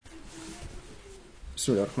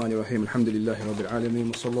بسم الله الرحمن الرحيم الحمد لله رب العالمين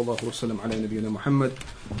وصلى الله وسلم على نبينا محمد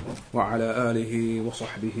وعلى آله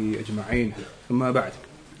وصحبه أجمعين ثم بعد.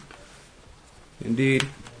 Indeed,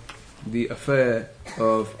 the affair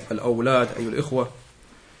of al-awlad, ayyul ikhwa,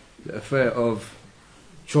 the affair of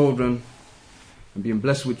children and being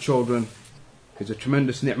blessed with children is a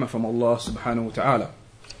tremendous ni'mah from Allah subhanahu wa ta'ala.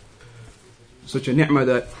 Such a ni'mah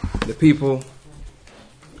that the people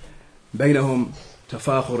بينهم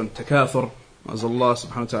تفاخر تكاثر, as Allah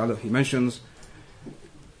subhanahu wa ta'ala, He mentions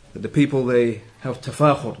that the people, they have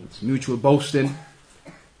tafakhur, it's mutual boasting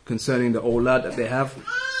concerning the awlad that they have,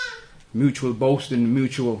 mutual boasting,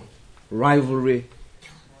 mutual rivalry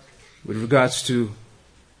with regards to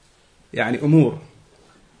يعني أمور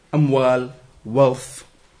أموال, wealth.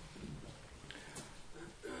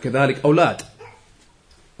 كذلك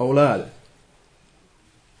أولاد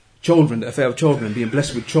children, the affair of children, being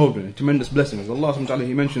blessed with children, a tremendous blessing. As Allah subhanahu wa ta'ala,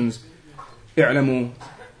 He mentions اعلموا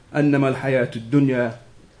أنما الحياة الدنيا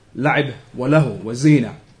لعب وله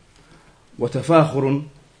وزينة وتفاخر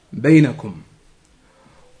بينكم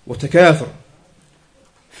وتكاثر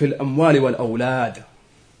في الأموال والأولاد.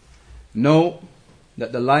 Know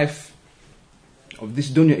that the life of this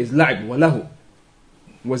dunya is لعب وله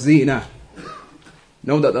وزينة.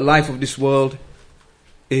 Know that the life of this world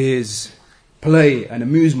is play and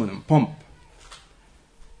amusement and pomp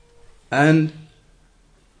and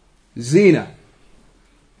zina.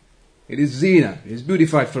 It is zina, it is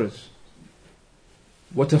beautified for us.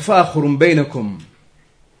 وتفاخر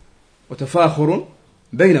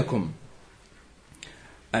بينكم,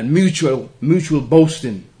 and mutual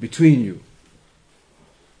boasting between you,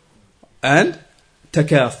 and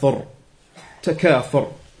تكاثر,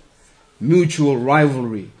 mutual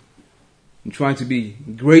rivalry and trying to be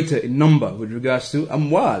greater in number with regards to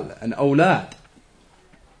amwal and awlad.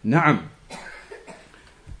 Na'am.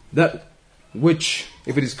 That which,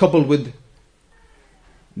 if it is coupled with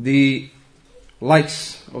the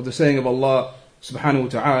likes of the saying of Allah subhanahu wa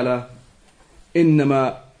ta'ala,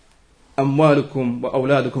 إِنَّمَا أَمْوَالُكُمْ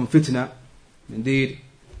وَأَوْلَادُكُمْ فِتْنَةً, indeed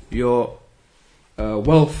your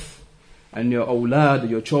wealth and your awlad,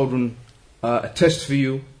 your children, are a test for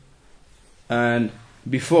you. And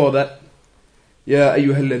before that, يَا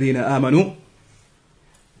أَيُّهَا الَّذِينَ آمَنُوا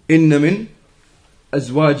إِنَّ مِنْ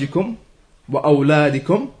أَزْوَاجِكُمْ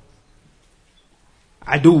وَأَوْلَادِكُمْ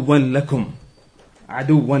عَدُوًّا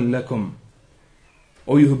لَكُمْ.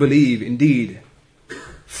 O you who believe, indeed,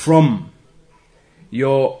 from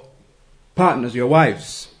your partners, your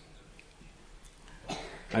wives,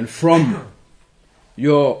 and from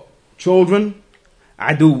your children,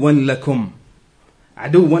 عَدُوًّا لَكُمْ.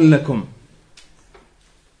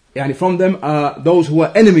 Yani from them are those who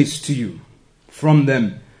are enemies to you. From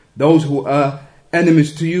them, those who are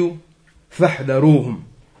enemies to you, فَاحْذَرُوهُمْ.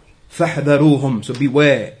 So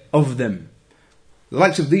beware of them. The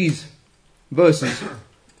likes of these verses,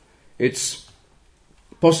 it's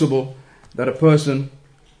possible that a person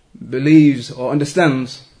believes or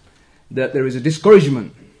understands that there is a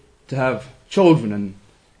discouragement to have children, and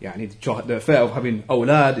the affair of having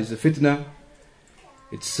awlad is a fitna.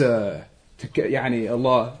 It's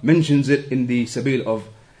Allah mentions it in the sabil of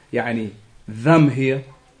them here,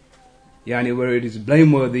 where it is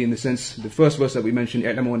blameworthy, in the sense, the first verse that we mentioned,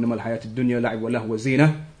 اعلموا أنما الحياة الدنيا لعب ولهو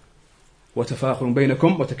وزينة وتفاخر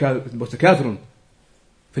بينكم وتكاثر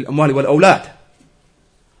في الأموال والأولاد.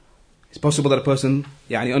 It's possible that a person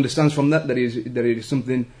understands from that it is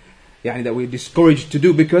something that we're discouraged to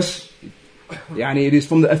do, because it is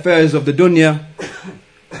from the affairs of the dunya,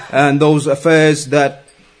 and those affairs that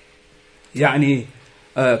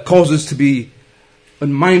cause us to be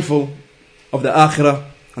unmindful of the akhirah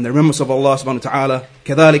and the remembrance of Allah subhanahu wa ta'ala.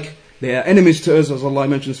 كذلك, they are enemies to us, as Allah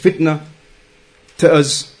mentions, fitna to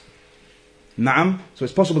us. Na'am. So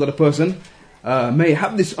it's possible that a person may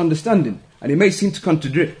have this understanding, and it may seem to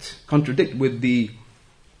contradict with the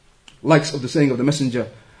likes of the saying of the Messenger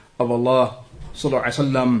of Allah sallallahu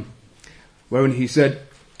alaihi wasallam, wherein he said,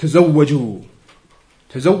 تزوجوا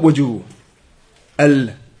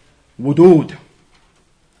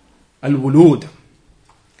الولود.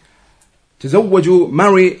 تزوجوا,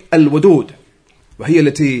 marry الودود, وهي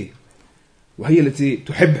التي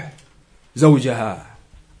تحب زوجها.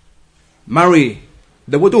 Marry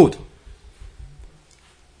the wadud.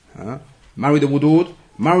 Marry the wadud.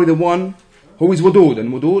 Marry the one who is wadud,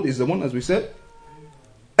 and wadud is the one, as we said,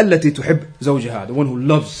 التي تحب زوجها, the one who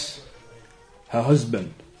loves her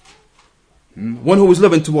husband, one who is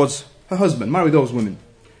loving towards her husband. Marry those women.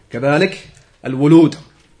 كذلك الولود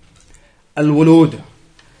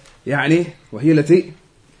وهي التي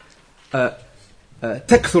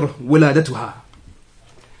تكثر ولادتها.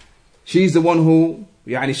 She is the one who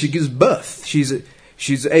يعني she gives birth.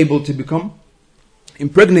 She's able to become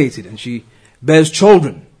impregnated and she bears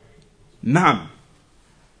children. Na'am.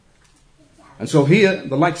 And so here,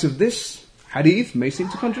 the likes of this hadith may seem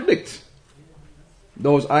to contradict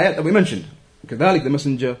those ayat that we mentioned. كذلك the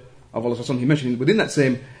Messenger of Allah he mentioned within that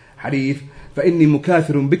same hadith, فَإِنِّي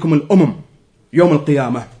مُكَاثِرٌ بِكُمُ الْأُمَمِ يَوْمَ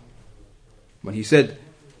الْقِيَامَةِ. When he said,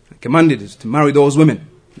 commanded us to marry those women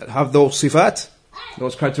that have those sifat,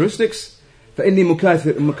 those characteristics, فَإِنِّي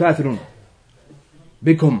مُكَاثِرٌ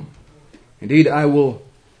بِكُمْ. Indeed, I will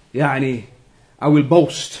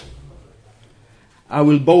boast. I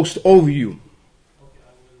will boast over you.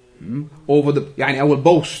 I will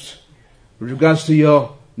boast with regards to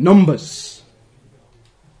your numbers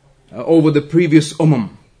over the previous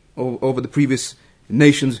over the previous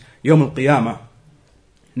nations, Yawm al-Qiyamah.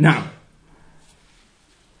 Now,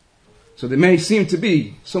 so there may seem to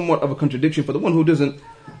be somewhat of a contradiction for the one who doesn't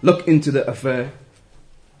look into the affair,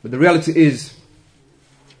 but the reality is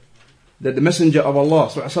that the Messenger of Allah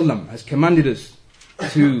ﷺ has commanded us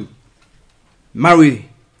to marry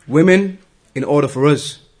women in order for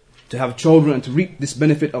us to have children and to reap this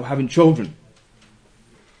benefit of having children.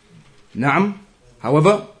 Na'am.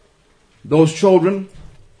 However, those children,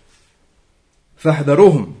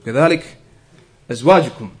 فَاحْذَرُوهُمْ كَذَلِكَ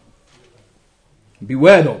أَزْوَاجُكُمْ.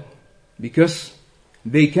 Beware though, because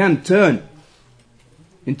they can turn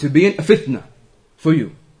into being a fitna for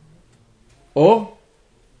you, or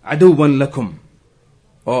عَدُوًا لَكُمْ,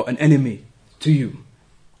 or an enemy to you.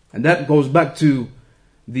 And that goes back to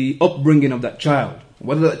the upbringing of that child.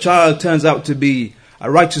 Whether that child turns out to be a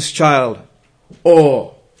righteous child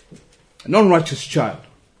or a non-righteous child.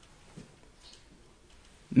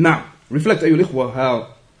 Now, reflect, ayyul ikhwa,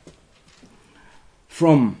 how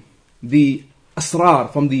from the asrar,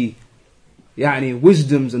 from the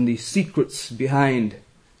wisdoms and the secrets behind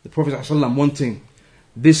the Prophet ﷺ wanting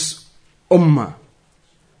this ummah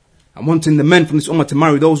and wanting the men from this ummah to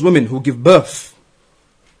marry those women who give birth.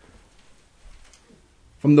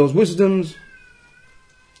 From those wisdoms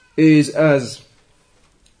is as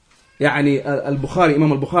al-Bukhari,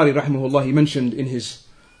 Imam al-Bukhari rahimahullah, he mentioned in his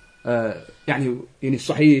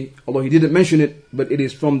Sahih, although he didn't mention it, but it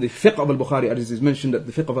is from the fiqh of al-Bukhari, as is mentioned that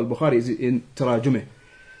the fiqh of al-Bukhari is in tarajumih.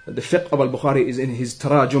 The fiqh of al-Bukhari is in his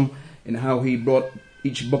tarajum, in how he brought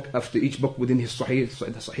each book after each book within his Sahih,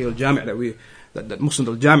 the Sahih al-Jami' that Musnad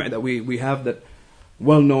al-Jami' that we have, that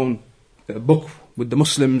well-known book with the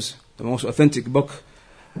Muslims, the most authentic book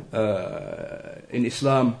in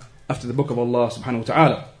Islam after the book of Allah subhanahu wa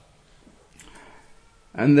ta'ala.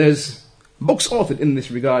 And there's books authored in this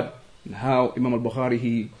regard, how Imam al-Bukhari,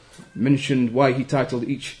 he mentioned why he titled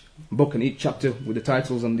each book and each chapter with the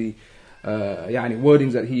titles and the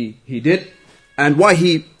wordings that he did, and why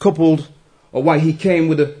he coupled, or why he came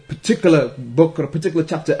with a particular book or a particular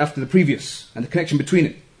chapter after the previous, and the connection between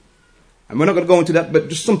it. And we're not going to go into that, but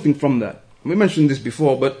just something from that. We mentioned this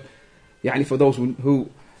before, but for those who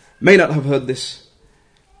may not have heard this,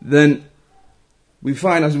 then we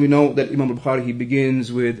find, as we know, that Imam al-Bukhari, he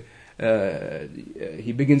begins with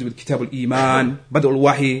Kitab al-Iman, Bad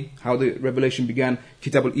al-Wahi, how the revelation began,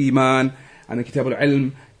 Kitab al-Iman, and then Kitab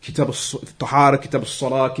al-Ilm, Kitab al-Tahara, Kitab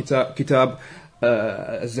al-Salah, Kitab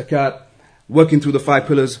al-Zakat, working through the 5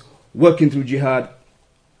 pillars, working through jihad,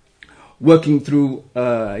 working through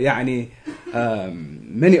many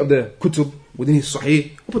of the kutub within his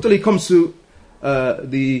Sahih, up until he comes to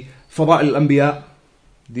the Fada'il al-Anbiya,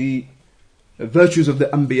 the virtues of the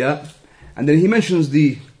Anbiya, and then he mentions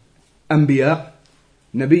the Anbiya,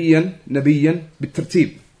 Nabiyyan,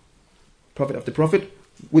 bit-tartib, prophet after prophet,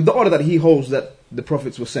 with the order that he holds that the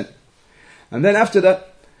prophets were sent. And then after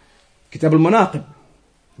that, Kitab al-Manaqib,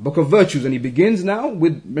 book of virtues, and he begins now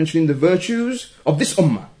with mentioning the virtues of this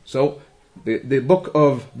ummah. So the book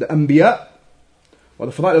of the Anbiya, or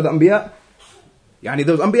the Fada'il of the Anbiya,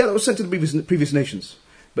 those Anbiya that were sent to the previous nations.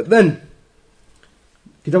 But then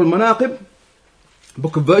Kitab al-Manaqib,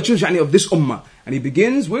 book of virtues of this ummah, and he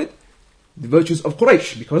begins with the virtues of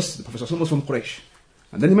Quraysh, because the Prophet was from Quraysh.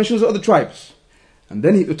 And then he mentions the other tribes, and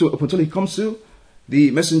then up until he comes to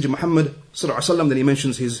the Messenger Muhammad sallallahu alaihi wasallam, then he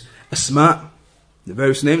mentions his asma', the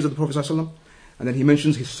various names of the Prophet sallallahu alaihi wasallam, and then he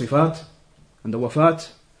mentions his sifat and the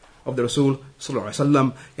wafat of the Rasul sallallahu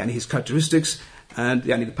alaihi wasallam, his characteristics, and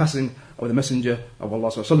the passing of the Messenger of Allah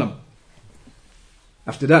sallallahu alaihi wasallam.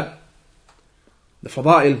 After that, the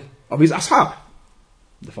fada'il of his ashab,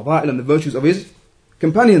 the fada'il and the virtues of his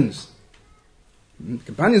companions of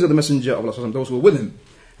the Messenger of Allah, those who were with him.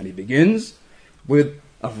 And he begins with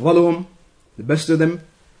afdaluhum, the best of them,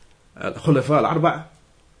 al-khulafa al-arba',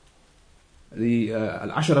 the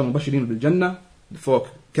al-ashara mubashirin bil-jannah, the 4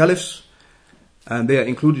 caliphs, and they are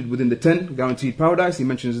included within the 10 guaranteed paradise. He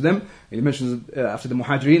mentions them. He mentions after the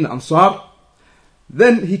Muhajirin, the Ansar.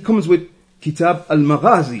 Then he comes with Kitab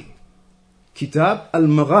al-Maghazi. Kitab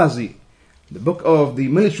al-Maghazi, the book of the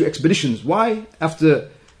military expeditions. Why? After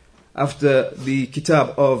the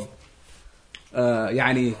Kitab of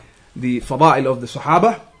the Fada'il of the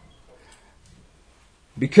Sahaba,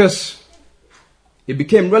 because it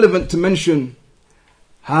became relevant to mention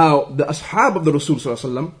how the Ashab of the Rasul Sallallahu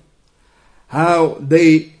Alaihi Wasallam, how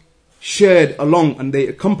they shared along and they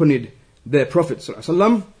accompanied their Prophet Sallallahu Alaihi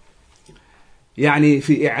Wasallam, يعني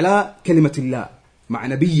في إعلاء كلمة الله مع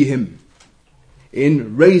نبيهم,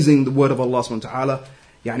 in raising the word of Allah subhanahu wa ta'ala,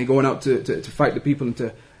 يعني going out to fight the people and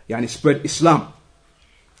to يعني spread Islam.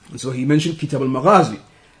 And so he mentioned Kitab al-Maghazi.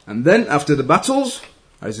 And then after the battles,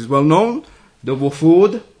 as is well known, the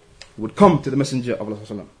wufud would come to the Messenger of Allah sallallahu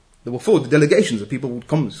alaihi wasallam. The wufud, the delegations of people would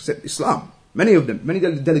come to accept Islam. Many of them, many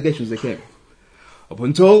delegations they came. Up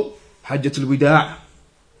until Hajjatul Wida',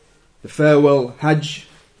 the farewell Hajj,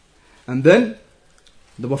 and then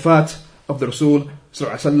the wafat of the Rasul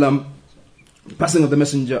sallallahu alaihi wasallam, the passing of the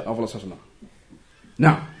Messenger of Allah sallallahu alaihi wasallam.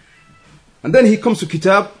 Now, and then he comes to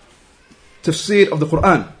Kitab Tafsir of the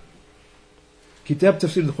Quran. Kitab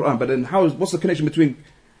Tafsir of the Quran. But then what's the connection between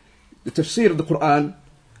the Tafsir of the Quran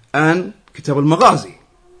and Kitab al-Maghazi,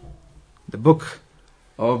 the book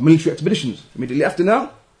of military expeditions? Immediately after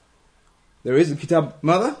now, there is the Kitab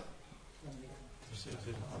Mada?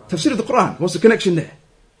 Tafsir of the Quran. What's the connection there?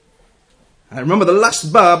 I remember the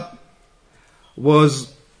last bab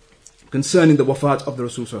was concerning the wafat of the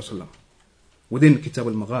Rasul sallallahu alaihi wasallam within Kitab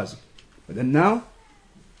al-Maghazi. But then now,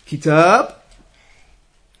 Kitab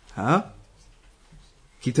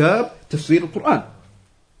Tafsir al-Quran.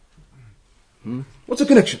 What's the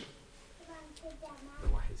connection? The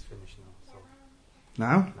wahid's finished now. So.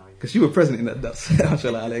 Now? Because you were present in that dars.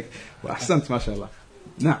 MashaAllah alayk. Wa ahsant, MashaAllah.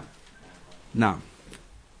 Now.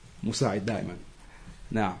 Musa'id daiman.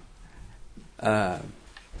 Now.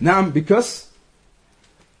 Because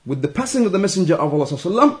with the passing of the Messenger of Allah sallallahu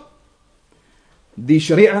alaihi wasallam, the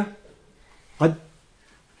Sharia قد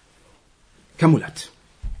كملت.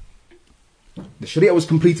 The Sharia was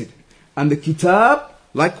completed. And the Kitab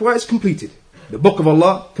likewise completed. The Book of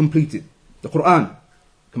Allah completed. The Quran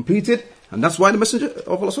completed. And that's why the Messenger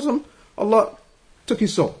of Allah, Allah took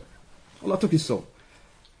his soul. Allah took his soul.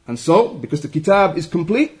 And so, because the Kitab is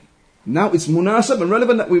complete, now it's munasab and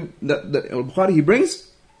relevant that Al-Bukhari he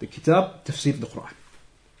brings the Kitab Tafsir of the Quran.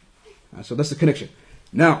 And so that's the connection.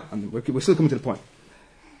 Now, and we're still coming to the point.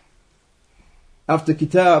 After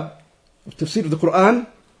Kitab of Tafsir of the Quran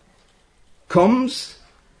comes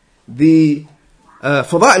the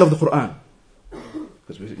Fada'il of the Quran.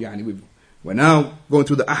 Because we're now going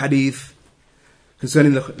through the ahadith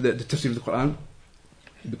concerning the Tafsir of the Quran.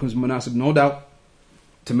 It becomes munasib, no doubt,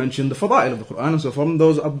 to mention the Fada'il of the Quran. And so from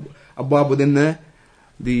those abwab within there,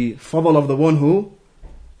 the Fadal of the one who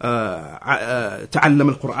ta'allam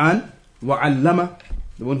al-Quran wa'allama,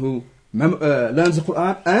 the one who learns the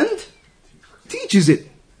Quran and teaches it.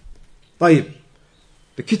 طيب,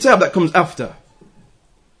 the kitab that comes after.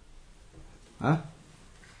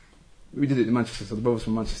 We did it in Manchester, so the brothers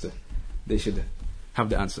from Manchester, they should have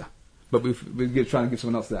the answer. But we're trying to give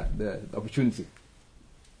someone else the opportunity.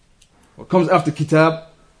 What comes after kitab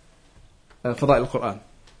Fada'il al-Quran?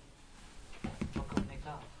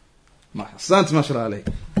 Ahsant, mashallah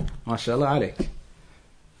alayk. Mashallah alayk.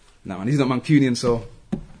 Now, and he's not Mancunian, so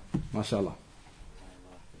mashallah.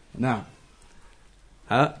 Now,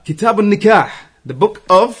 Kitab al-Nikah, the book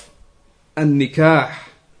of al-Nikah,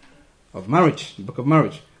 of marriage, the book of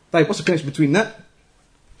marriage. What's the connection between that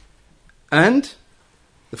and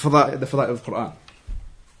the Fada'il of the Quran?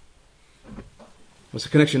 What's the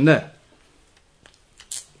connection there?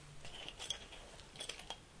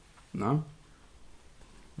 No?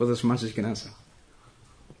 Brothers from Manchester, you can answer.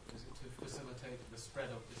 To facilitate the spread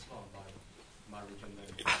of Islam by marriage and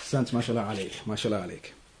then... أحسنت ما شاء الله عليك ما شاء الله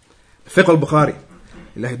عليك. فقه البخاري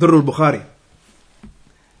اللي يضر البخاري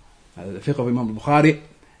هذا فقه الإمام البخاري,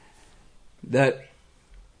 that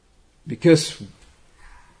because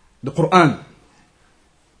the Quran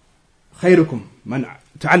خيركم من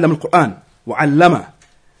تعلم القرآن وعلمه,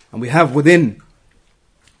 and we have within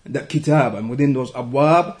that kitab and within those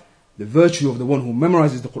abwab the virtue of the one who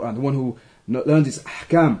memorizes the Quran, the one who learns its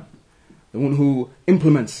ahkam, the one who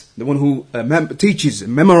implements, the one who teaches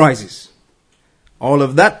and memorizes. All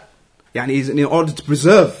of that is in order to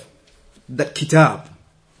preserve that kitab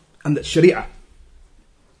and that sharia.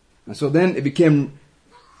 And so then it became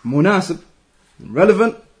munasib,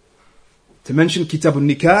 relevant to mention Kitab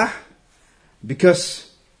al-Nikah,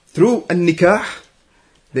 because through al-Nikah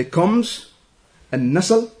there comes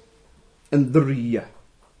النسل and ذرية.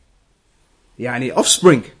 يعني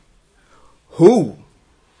offspring. Who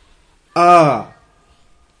are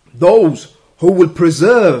those who will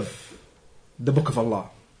preserve the book of Allah.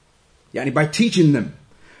 Yani by teaching them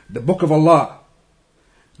the book of Allah,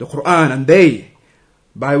 the Quran, and they,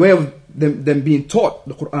 by way of them being taught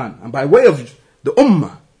the Quran, and by way of the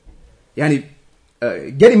Ummah, yani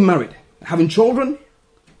getting married, having children,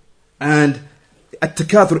 and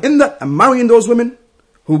at-takathur in that, and marrying those women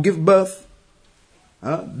who give birth,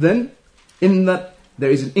 then in that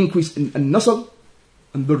there is an increase in nasl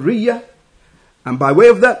and dhurriyyah, and by way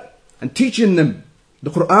of that, and teaching them the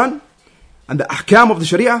Quran and the ahkam of the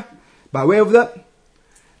Sharia, by way of that,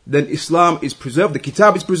 then Islam is preserved, the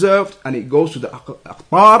kitab is preserved, and it goes to the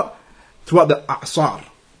akhbar throughout the a'sar.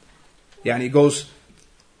 Yani it goes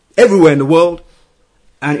everywhere in the world,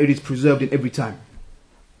 and it is preserved in every time.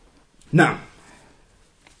 Now,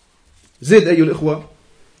 Zid ayyul ikhwa,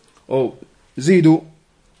 or Zidu,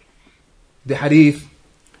 the hadith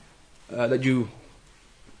that you,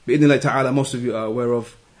 bi'idhnillahi ta'ala, most of you are aware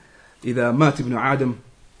of. إذا مات ابن آدم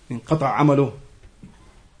انقطع عمله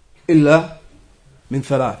إلا من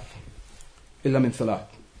ثلاث.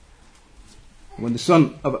 When the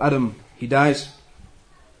son of Adam, he dies,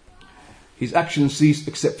 his actions cease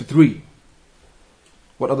except for three.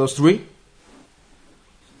 What are those three?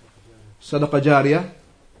 صدقة جارية,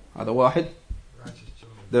 هذا واحد.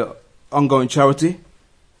 The ongoing charity.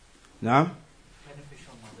 نعم.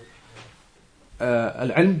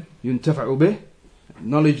 العلم ينتفع به,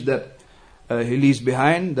 knowledge that he leaves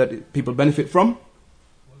behind that people benefit from.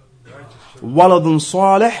 ولد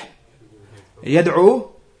صالح يدعو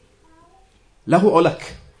له أو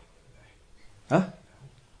لك.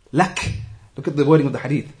 لك. Look at the wording of the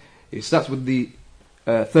hadith. It starts with the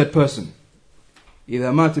third person.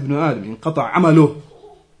 إذا مات ابن آدم انقطع عمله.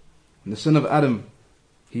 When the son of Adam,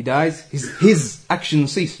 he dies, his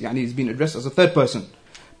actions cease. Yani he's been addressed as a third person.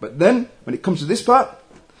 But then, when it comes to this part,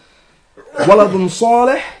 ولد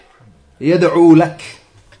صالح يدعو لك.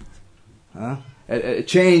 A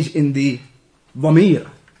change in the ضمير,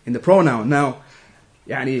 in the pronoun. Now,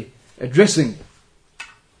 يعني addressing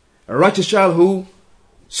a righteous child who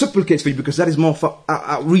supplicates for you, because that is more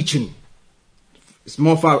outreaching. It's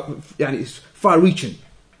more it's far-reaching.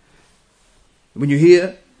 When you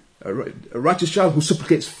hear a righteous child who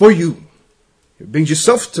supplicates for you, it brings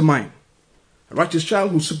yourself to mind. A righteous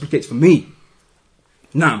child who supplicates for me.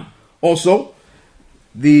 Now, also,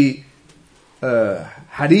 the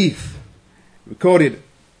hadith recorded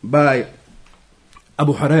by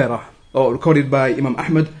Abu Hurairah, or recorded by Imam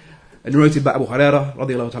Ahmad, and narrated by Abu Hurairah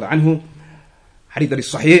radiyallahu ta'ala anhu, hadith that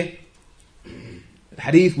is sahih, a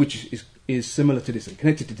hadith which is similar to this and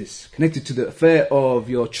connected to this, connected to the affair of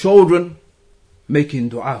your children making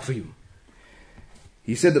dua for you.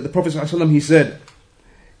 He said that the Prophet ﷺ, he said,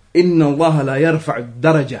 إِنَّ اللَّهَ لَا يَرْفَعُ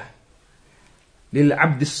الدَّرَجَةِ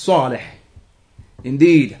لِلْعَبْدِ الصَّالِحِ.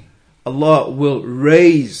 Indeed, Allah will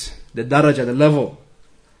raise the darajah, the level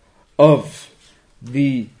of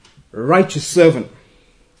the righteous servant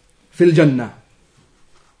fil jannah,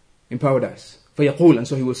 in paradise. فيقول, and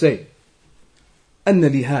so he will say, أَنَّ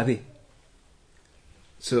لِي هَذِهِ.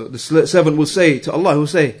 So the servant will say to Allah, he will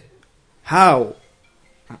say, how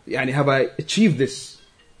have I achieved this?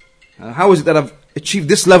 How is it that I've achieved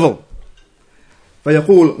this level?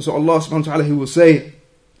 فيقول, so Allah subhanahu wa ta'ala, he will say,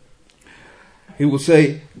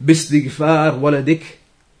 بِاسْتِغْفَارْ وَلَدِكْ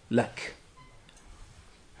لَكْ.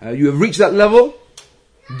 You have reached that level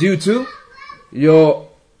due to your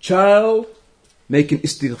child making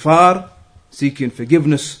istighfar, seeking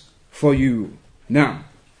forgiveness for you. Now,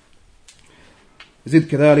 زد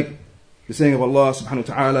كذلك, the saying of Allah subhanahu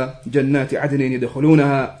wa ta'ala, جَنَّاتِ عَدْنٍ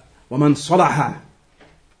يَدْخُلُونَهَا وَمَنْ صَلَحَ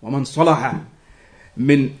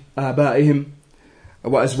مِنْ آبَائِهِمْ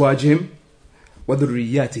وَأَزْوَاجِهِمْ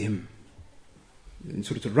وَذُرِّيَّاتِهِمْ. In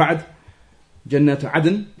Surah Al-Ra'd, جَنَّاتِ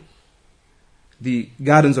عَدْنٍ, the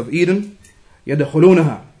gardens of Eden,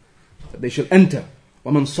 يَدْخُلُونَهَا, they shall enter,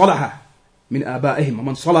 وَمَنْ صَلَحَ مِنْ آبَائِهِمْ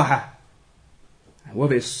وَمَنْ صَلَحَ,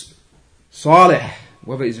 whoever is salih,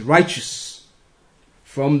 whoever is righteous,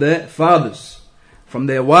 from their fathers, from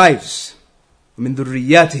their wives, وَمِنْ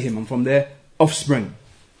ذُرِّيَّاتِهِمْ, and from their offspring.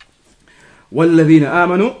 وَالَّذِينَ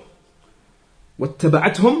آمَنُوا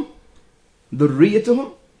وَاتَّبَعَتْهُمْ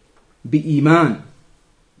ذُرِّيَّتُهُمْ بِإِيمَانٍ.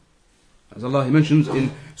 As Allah mentions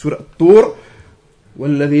in Surah At-Tur,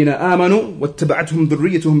 وَالَّذِينَ آمَنُوا وَاتَّبَعَتْهُمْ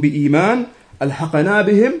ذُرِّيَّتُهُمْ بِإِيمَانٍ أَلْحَقْنَا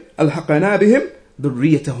بِهِمْ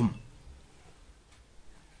ذُرِّيَّتَهُمْ.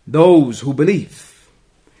 Those who believe.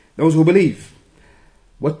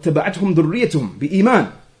 وَاتَّبَعَتْهُمْ ذُرِّيَّتُهُمْ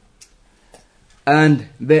بِإِيمَانٍ. and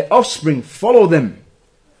their offspring follow them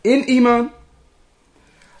in iman,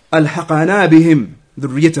 ألحقنا بهم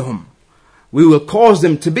ذريتهم, we will cause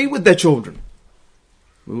them to be with their children.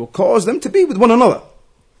 We will cause them to be with one another.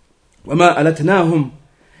 وما ألتناهم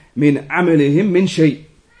من عملهم من شيء,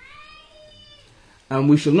 and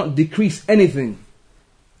we shall not decrease anything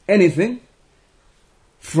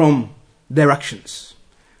from their actions.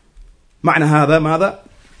 معنى هذا ماذا?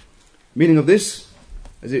 Meaning of this,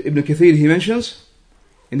 as Ibn Kathir he mentions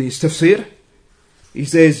in his tafsir, he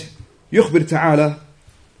says يخبر تعالى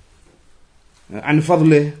عن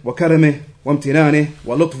فضله وكرمه وامتنانه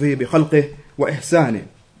ولطفه بخلقه وإحسانه.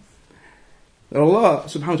 That Allah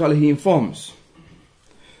subhanahu wa ta'ala, he informs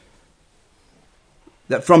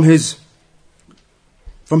that from his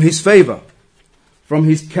favor, from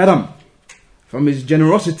his karam, from his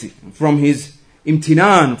generosity, from his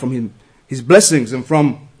imtinan, from his blessings, and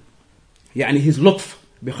from his lutf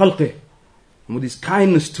بخلقه, and with his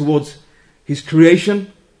kindness towards his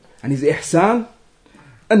creation and his ihsan,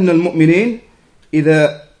 أن المؤمنين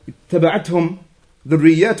إذا اتبعتهم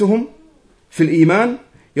ذرياتهم في الإيمان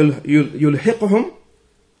يلحقهم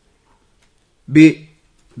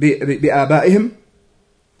بآبائهم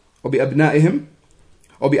وبأبنائهم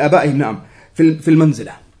وبآبائهم نعم في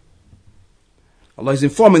المنزلة. Allah is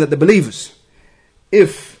informing that the believers,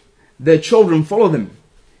 if their children follow them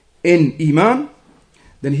in iman,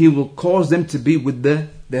 then He will cause them to be with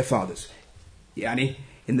their fathers, in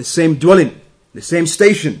the same dwelling, the same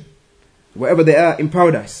station, wherever they are in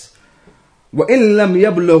paradise. وإن لم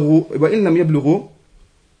يبلغوا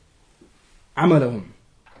عملهم,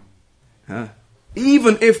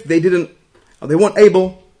 even if they weren't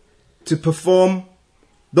able to perform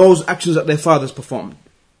those actions that their fathers performed.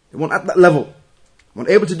 They weren't at that level, weren't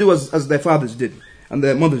able to do as their fathers did and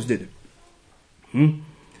their mothers did. The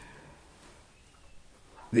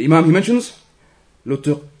Imam, he mentions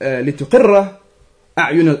لتقر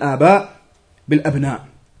أعين الآباء بالأبناء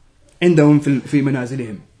عندهم في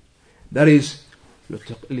منازلهم. That is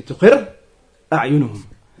لتقر أعينهم,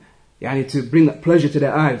 to bring that pleasure to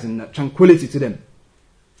their eyes and that tranquility to them.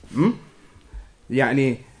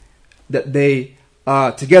 That they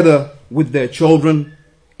are together with their children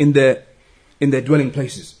in their dwelling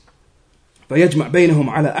places. فيجمع بينهم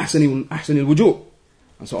على أحسن الوجوه.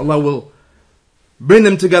 And so Allah will bring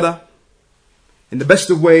them together in the best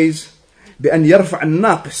of ways. بأن يرفع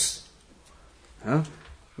الناقص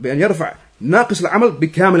بأن يرفع ناقص العمل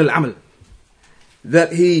بكامل العمل.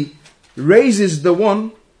 That He raises the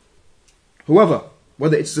one, whoever,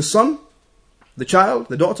 whether it's the son, the child,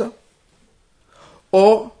 the daughter,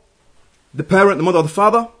 or the parent, the mother or the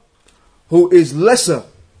father, who is lesser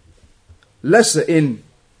in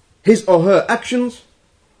his or her actions,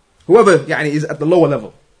 whoever is at the lower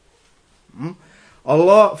level.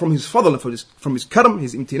 Allah, from His fadl, from His karam,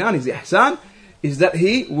 His imtinan, His ihsan, is that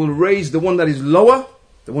He will raise the one that is lower,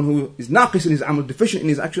 the one who is naqis in his amal, deficient in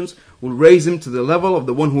his actions, will raise him to the level of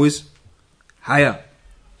the one who is higher.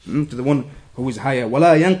 To the one who is higher.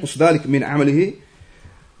 وَلَا يَنْقُصْ ذَلِكَ مِنْ عَمَلِهِ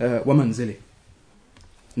وَمَنْزِلِهِ.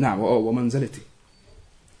 وَمَنْزِلِتِ.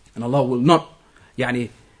 And Allah will not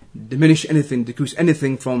diminish anything, decrease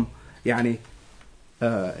anything from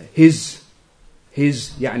His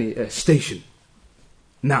station.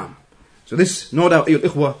 Now, so this, no doubt, ayyuhal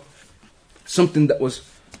ikhwa, something that was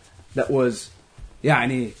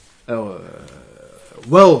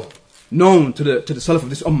well known to the Salaf of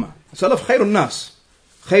this ummah. Salaf khairun nas,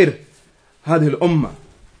 khair hadhihi al-ummah.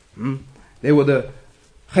 They were the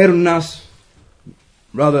khairun nas,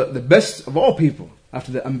 rather the best of all people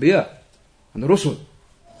after the Anbiya and the Rusul.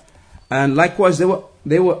 And likewise they were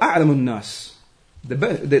a'lamun nas,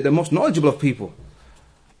 the most knowledgeable of people.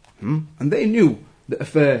 And they knew the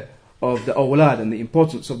affair of the awlad and the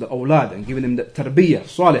importance of the awlad and giving them the tarbiyah,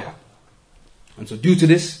 salihah. And so due to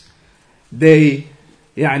this, they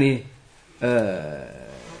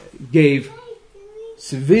gave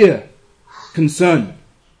severe concern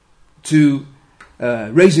to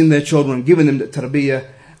raising their children, giving them the tarbiyah,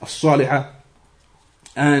 as-salihah.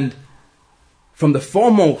 And from the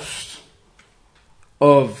foremost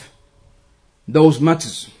of those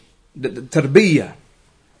matters, the tarbiyah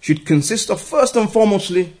should consist of, first and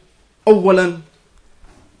foremostly, awwalan,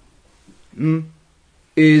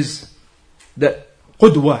 is the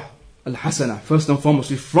qudwa al-hasana, first and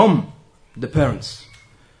foremostly from the parents.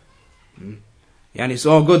 It's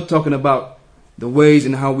all good talking about the ways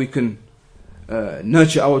and how we can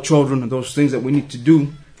nurture our children and those things that we need to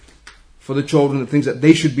do for the children, the things that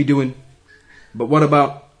they should be doing. But what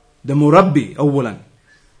about the murabbi awwalan,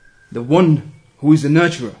 the one who is the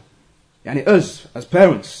nurturer, us as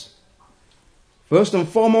parents? First and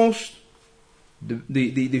foremost,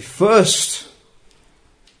 the first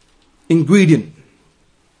ingredient,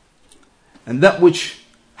 and that which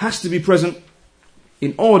has to be present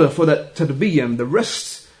in order for that tarbiyah and the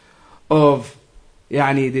rest of the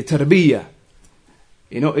tarbiyah,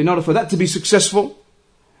 in order for that to be successful,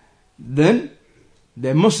 then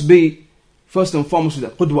there must be first and foremost the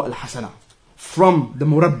qudwa al-hasana from the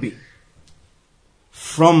murabbi,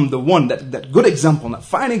 from the one, that good example, that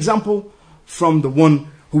fine example from the one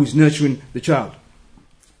who is nurturing the child.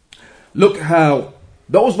 Look how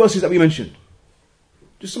those verses that we mentioned,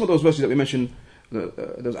 just some of those verses that we mentioned,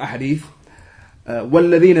 those ahadith,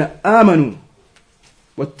 وَالَّذِينَ آمَنُوا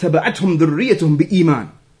وَاتَّبَعَتْهُمْ ذُرِّيَّتُهُمْ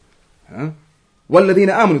بِإِيمَانٍ. وَالَّذِينَ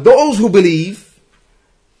آمَنُوا, those who believe,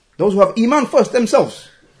 those who have iman first themselves.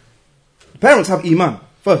 The parents have iman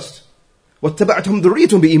first. وَاتَّبَعَتْهُمْ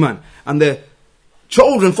ذُرِّيَّتُهُمْ بِإِيمَانٍ, and their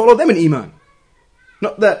children follow them in iman.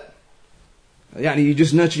 Not that you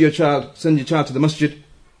just nurture your child, send your child to the masjid,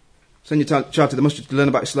 send your child to the masjid to learn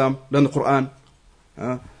about Islam, learn the Quran,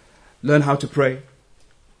 learn how to pray,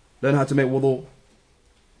 learn how to make wudu.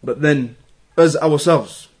 But then, us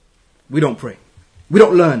ourselves, we don't pray, we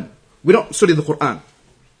don't learn, we don't study the Quran.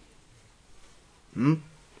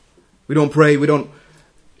 We don't pray, we don't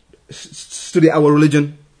study our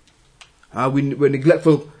religion. We're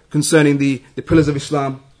neglectful concerning the pillars of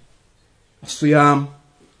Islam, as-siyam,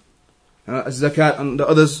 az-zakat, and the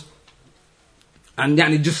others. And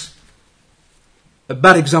just a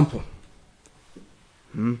bad example.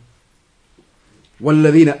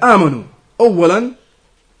 وَالَّذِينَ آمَنُوا, أولا,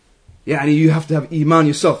 you have to have iman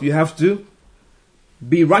yourself. You have to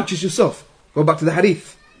be righteous yourself. Go back to the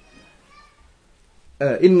hadith.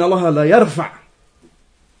 إِنَّ اللَّهَ لَا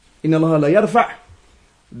يَرْفَعْ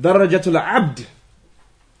دَرَجَةُ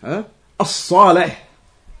الْعَبْدِ الصَّالِحِ.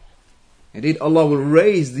 Indeed, Allah will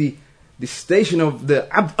raise the station of the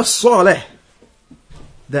abd as-salih,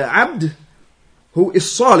 the abd who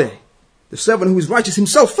is salih, the servant who is righteous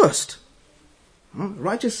himself first.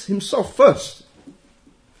 Righteous himself first.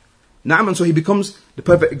 Na'am, and so he becomes the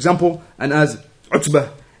perfect example. And as Utbah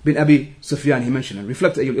bin Abi Sufyan, he mentioned, and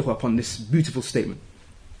reflect ayyul ikhwa upon this beautiful statement.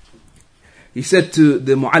 He said to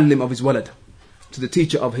the muallim of his walad, to the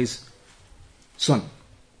teacher of his son,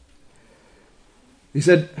 he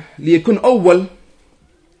said, لِيَكُنْ أَوَّلْ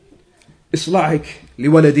إِصْلَاحِكَ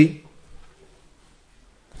لِوَلَدِي.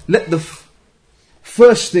 Let the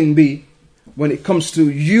first thing be, when it comes to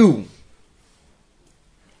you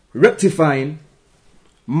rectifying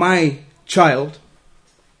my child,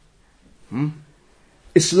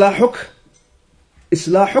 إصلاحك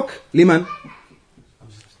لمن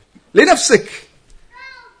لنفسك.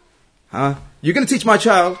 You're going to teach my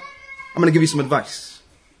child, I'm going to give you some advice.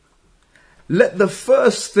 Let the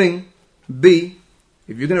first thing be,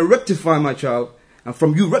 if you're going to rectify my child, and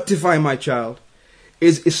from you rectifying my child,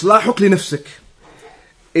 is إصلاحك لنفسك,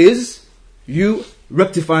 is you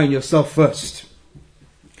rectifying yourself first.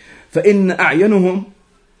 فإن أعينهم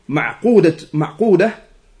معقودة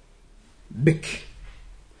بك.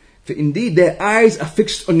 For indeed their eyes are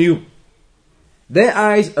fixed on you. Their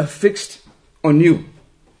eyes are fixed on you.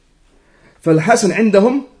 فالحسن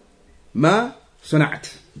عندهم ما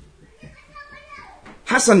صنعت.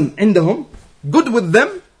 Hasan عندهم, good with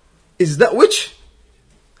them, is that which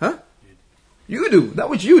you do. That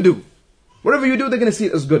which you do. Whatever you do, they're going to see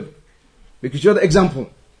it as good. Because you're the example.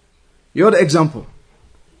 You're the example.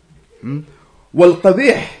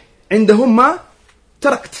 وَالْقَبِيحِ عِنْدَهُمْ مَا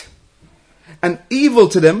تَرَكْتَ. And evil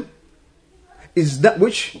to them is that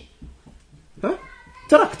which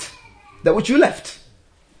تَرَكْتَ, that which you left.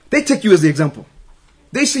 They take you as the example.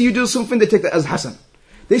 They see you do something, they take that as Hasan.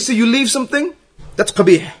 They see you leave something, that's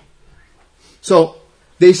qabih. So,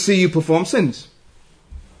 they see you perform sins.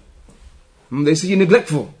 They see you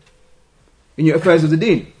neglectful in your affairs of the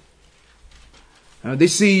deen. They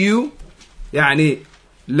see you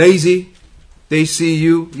lazy. They see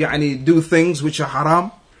you do things which are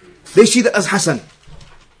haram. They see that as Hasan.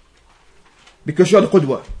 Because you're the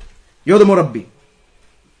qudwa. You're the murabbi.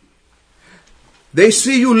 They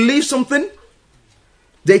see you leave something.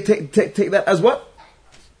 They take that as what?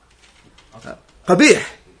 Qabih.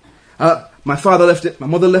 My father left it. My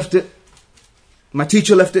mother left it. My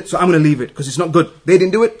teacher left it. So I'm going to leave it because it's not good. They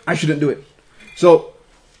didn't do it. I shouldn't do it. So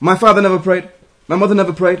my father never prayed. My mother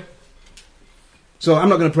never prayed. So I'm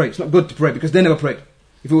not going to pray. It's not good to pray because they never prayed.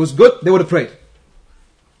 If it was good, they would have prayed.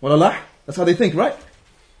 Wallah, that's how they think, right?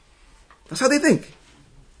 That's how they think.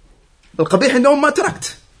 Al-qabih indahum ma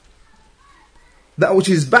tarakt. That which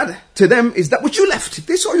is bad to them is that which you left. If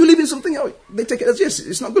they saw you leaving something, they take it as, yes,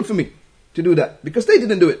 it's not good for me to do that because they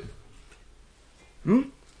didn't do it.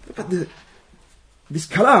 Look at this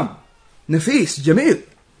kalam. nafis, jameel.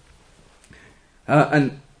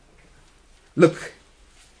 And look,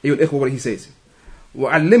 أيها الإخوة, what he says.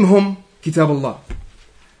 وَعَلِّمْهُمْ كِتَابَ اللَّهِ,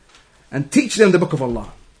 and teach them the book of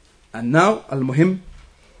Allah. And now, al-muhim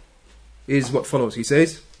is what follows. He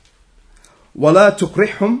says, وَلَا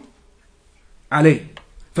تُكْرِحْهُمْ عَلَيْهِ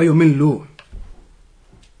فَيُمِلُّوا.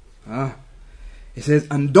 He says,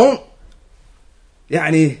 and don't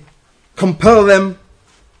compel them,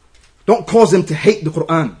 don't cause them to hate the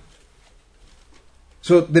Quran,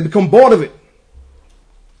 so they become bored of it.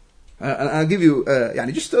 And I'll give you,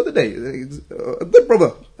 just the other day, a good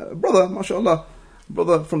brother, mashallah,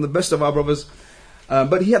 brother from the best of our brothers,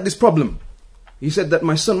 but he had this problem. He said that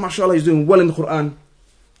my son, mashallah, is doing well in the Quran,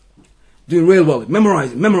 doing real well,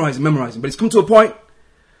 memorizing, but it's come to a point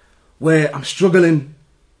where I'm struggling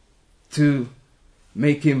to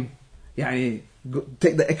make him,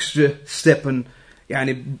 take the extra step and,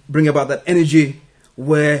 bring about that energy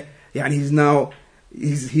where, he's now,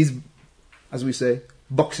 he's, as we say,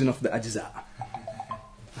 boxing off the ajza.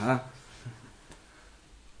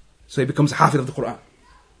 So he becomes a hafid of the Quran.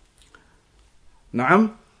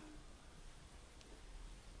 Na'am.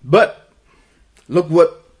 But look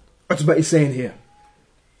what Utbah is saying here.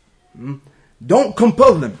 Don't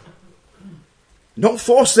compel them. Don't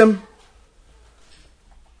force them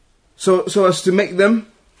so as to make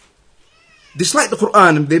them dislike the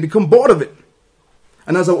Quran and they become bored of it.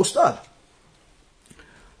 And as our ustad,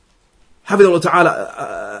 Hafidhullah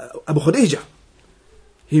Ta'ala, Abu Khadija,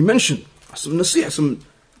 he mentioned some nasiha, some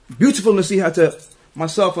beautiful nasiha to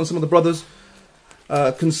myself and some of the brothers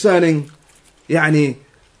concerning the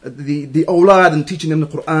awlad and teaching them the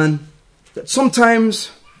Quran. That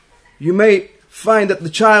sometimes you may find that the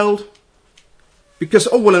child, because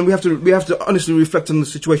awalan we have to honestly reflect on the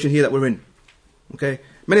situation here that we're in. Okay,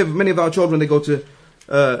 many of our children, they go to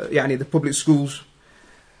the public schools,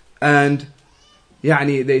 and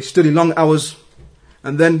they study long hours,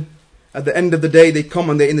 and then at the end of the day they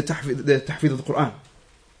come and they're in the tahfidh of the Quran.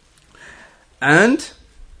 And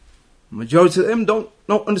majority of them they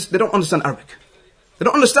don't understand Arabic. They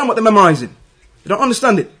don't understand what they're memorizing. They don't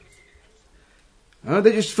understand it.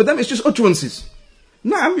 For them it's just utterances.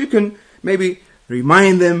 Now you can maybe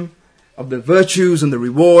remind them of the virtues and the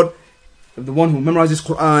reward of the one who memorizes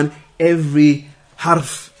Quran. Every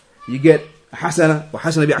harf you get a hasana, wa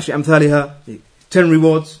hasana bi ashri amthaliha, 10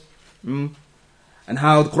 rewards, and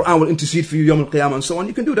how the Quran will intercede for you Yawm al-Qiyamah and so on.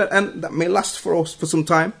 You can do that, and that may last for some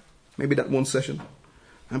time, maybe that one session.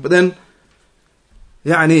 But then,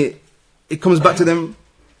 it comes back to them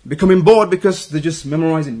becoming bored because they're just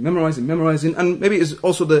memorizing, and maybe it's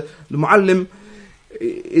also the muallim,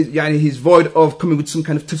 he's void of coming with some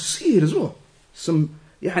kind of tafsir as well, some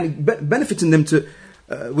benefiting them to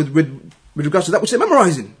with regards to that which they're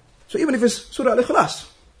memorizing. So even if it's Surah Al-Ikhlas,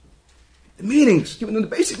 the meanings, giving them the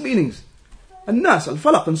basic meanings, Al-Nas,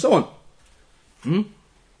 Al-Falaq, and so on.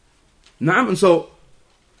 Na'am, and so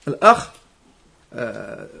Al-Akh,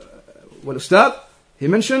 Wal-Ustad, he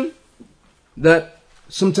mentioned that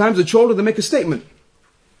sometimes the children, they make a statement.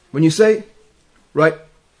 When you say, right,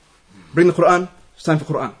 bring the Quran, it's time for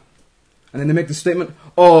Quran. And then they make the statement,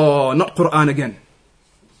 oh, not Quran again.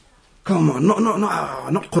 Come on,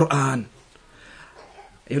 not Quran.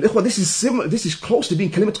 This is similar, this is close to being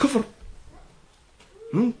kalimat kufr.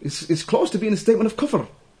 It's close to being a statement of kufr.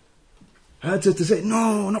 To say,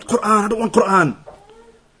 no, not Quran, I don't want Quran.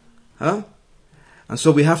 And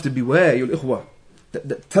so we have to beware, يا الإخوة,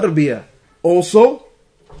 that tarbiyah also.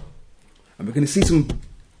 And we're going to see some,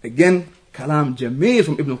 again, kalam jameel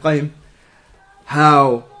from Ibn al-Qayyim,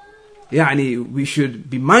 how we should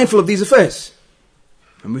be mindful of these affairs.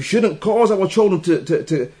 And we shouldn't cause our children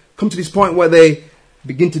to come to this point where they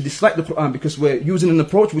begin to dislike the Quran because we're using an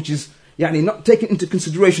approach which is not taking into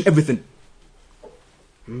consideration everything.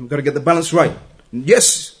 We've got to get the balance right.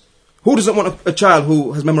 Yes, who doesn't want a child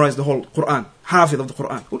who has memorized the whole Quran, hafidh of the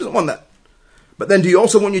Quran? Who doesn't want that? But then do you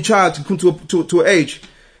also want your child to come to an age,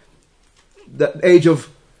 that age of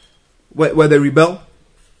where they rebel,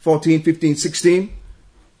 14, 15, 16,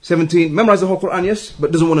 17, memorize the whole Quran, yes,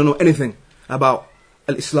 but doesn't want to know anything about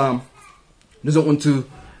Al-Islam, doesn't want to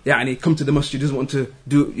come to the masjid, doesn't want to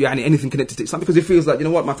do anything connected to Islam because he feels like, you know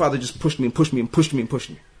what, my father just pushed me.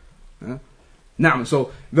 Now,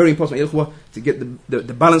 so very important to get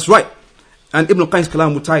the balance right. And Ibn al-Qayyim's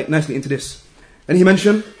kalam will tie it nicely into this. And he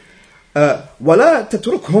mentioned, وَلَا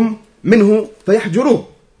تَتْرُكْهُمْ مِنْهُ فَيَحْجُرُوا.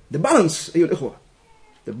 The balance,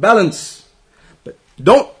 the balance. But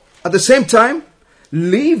don't, at the same time,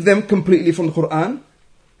 leave them completely from the Quran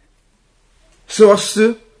so as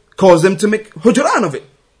to cause them to make hujran of it.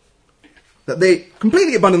 That they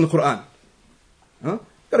completely abandon the Quran.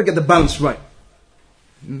 Got to get the balance right.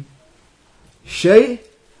 Shay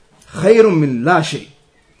khayrun min la shay.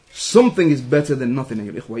 Something is better than nothing,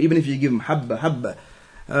 أيها الإخوة. Even if you give them habba,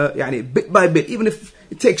 bit by bit, even if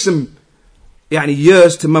it takes them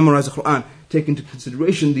years to memorize the Quran, take into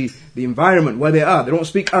consideration the environment where they are. They don't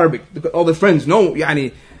speak Arabic. They've got all their friends. No,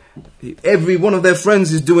 every one of their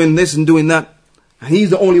friends is doing this and doing that. And he's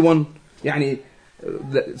the only one, that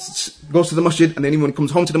goes to the masjid, and then when he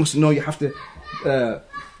comes home to the masjid, no, you have to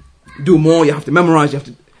do more, you have to memorize, you have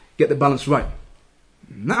to get the balance right.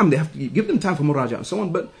 Naam, they have to give them time for muraja and so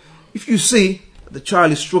on, but if you see the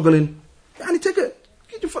child is struggling, get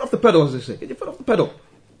your foot off the pedal, as they say. Get your foot off the pedal.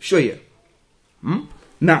 Show you.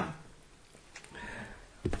 Now,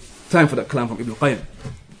 time for that kalam from Ibn Qayyim.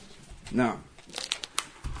 Now,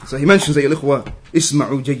 so he mentions that, الإخوة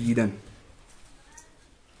اسمعوا جيدا.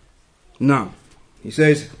 Now, he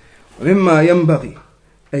says, ومما ينبغي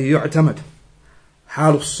أن يعتمد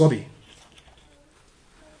حال الصبي.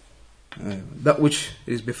 That which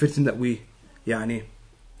is befitting that we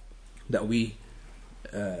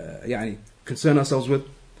concern ourselves with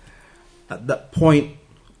at that point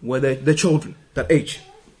where they're children, that age.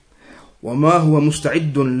 وما هو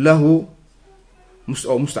مستعد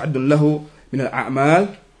له من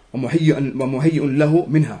الأعمال ومهيئ له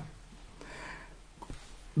منها.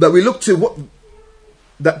 That we look to what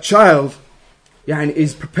that child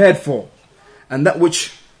is prepared for, and that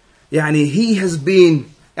which he has been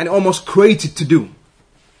almost created to do.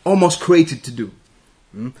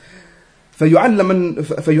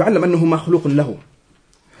 فيعلم أنه مخلوق له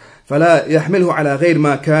فلا يحمله على غير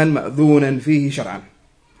ما كان مأذونا فيه شرعا.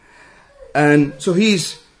 And so he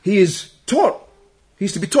is taught.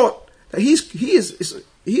 He's to be taught that he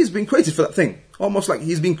has been created for that thing. Almost like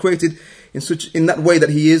he's been created in that way that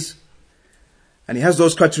he is, and he has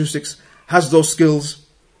those characteristics, has those skills,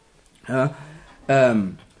 and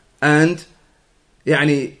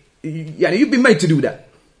you've been made to do that.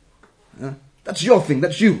 That's your thing.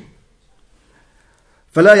 That's you.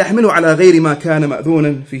 فلا يحمله على غير ما كان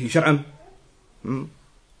مأذونا فيه شرعا. He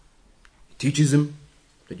teaches him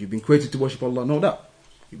that you've been created to worship Allah. No doubt.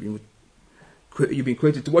 You've been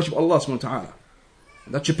created to worship Allah subhanahu wa ta'ala.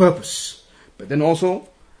 That's your purpose. But then also,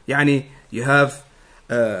 you have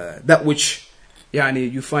that which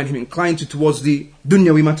you find him inclined towards the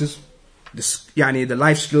dunyawi matters, the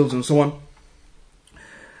life skills and so on.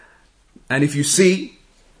 And if you see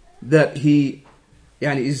that he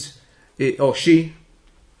is or she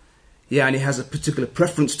has a particular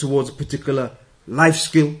preference towards a particular life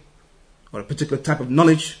skill or a particular type of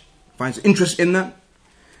knowledge, finds interest in that,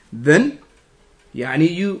 then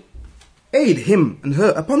you aid him and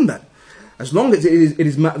her upon that, as long as it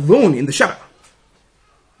is ma'dhun in the Shara,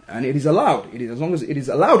 and it is allowed. As long as it is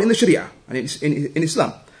allowed in the Sharia and it's in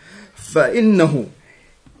Islam. فإنه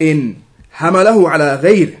إن حمله على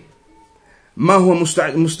غير ما هو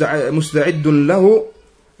مستعد له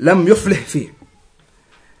لم يفلح فيه.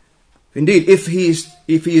 Indeed, if he is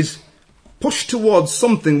pushed towards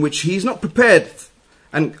something which he is not prepared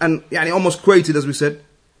and almost created, as we said,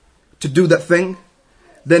 to do that thing,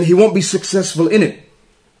 then he won't be successful in it.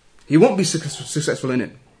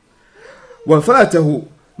 وَفَاتَهُ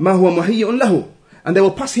مَا هُوَ مُهَيِّئٌ لَهُ. And they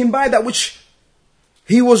will pass him by that which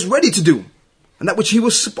he was ready to do, and that which he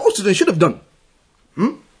was supposed to do and should have done.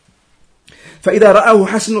 فَإِذَا رَأَهُ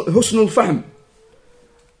حُسْنُ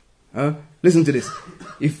الْفَهْمِ. Listen to this.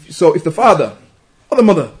 If the father or the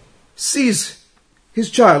mother sees his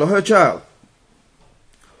child or her child,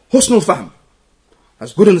 حُسْنُ الْفَهْمِ,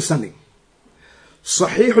 has good understanding,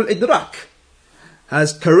 صحيح الإدراك,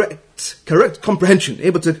 has correct comprehension,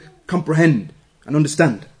 able to comprehend and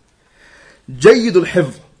understand, جيد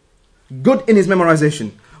الحفظ, good in his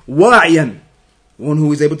memorization, واعيا, one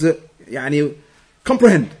who is able to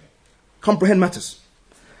comprehend matters.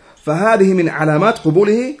 فهذه من علامات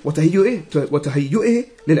قبوله وتهيئه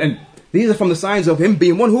للعلم. These are from the signs of him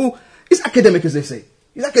being one who is academic, as they say.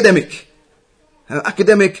 He's academic.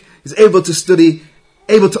 Academic is able to study,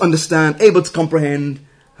 able to understand, able to comprehend.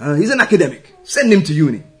 He's an academic. Send him to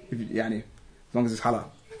uni, as long as it's halal.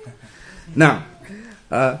 Now,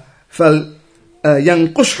 فَيَنْقُشْهُ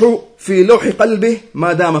فِي لَوْحِ قَلْبِهِ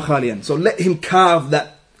مَا دَامَ خَالِيًا. So let him carve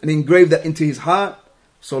that and engrave that into his heart,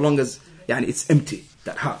 so long as it's empty,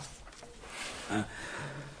 that heart.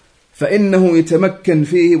 فإنه يتمكن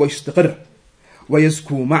فيه ويستقر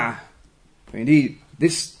ويزكو معه. Indeed,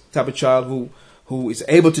 this type of child who is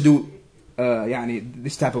able to do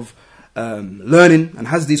this type of learning and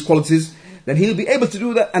has these qualities, then he'll be able to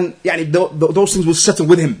do that, and those things will settle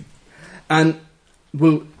with him and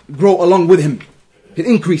will grow along with him. He'll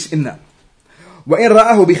increase in that. وإن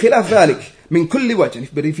رآه بخلاف ذلك. من كل وجه.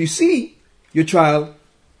 But if you see your child,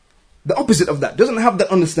 the opposite of that, doesn't have that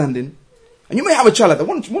understanding, and you may have a child like that,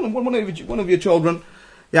 one of your children,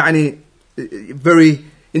 يعني, very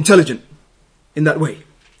intelligent in that way.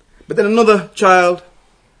 But then another child,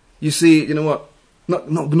 you see, you know what,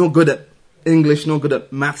 not good at English, not good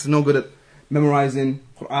at maths, not good at memorizing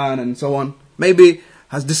Quran and so on. Maybe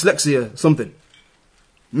has dyslexia, something.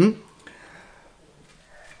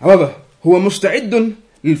 However, هو مستعد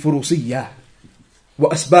للفروسية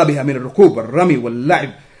وأسبابها من الركوب والرمي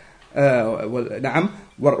واللعب نعم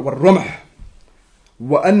والرمح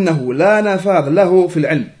وأنه لا نفاذ له في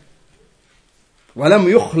العلم ولم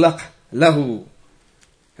يخلق له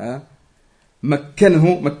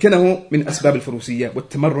مكنه من أسباب الفروسية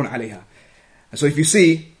والتمرن عليها. And so if you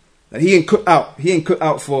see that he ain't cut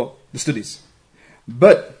out for the studies,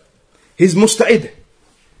 but he's musta'id,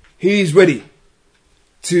 he is ready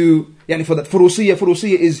to, يعني for that فروسية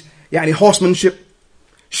is يعني horsemanship,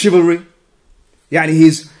 chivalry, يعني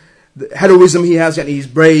his the heroism he has, يعني he's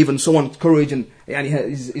brave and so on, courage, and يعني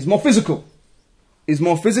he's more physical. Is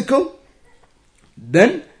more physical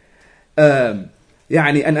then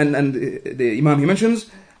يعني and the Imam he mentions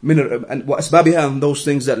من وأسبابها, and those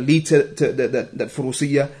things that lead to that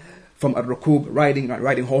فروسية, from الركوب,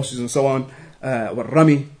 riding horses and so on,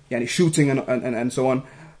 والرمي يعني shooting and so on,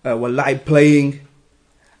 واللعب, playing,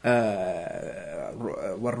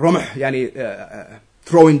 والرمح يعني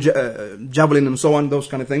throwing javelin and so on, those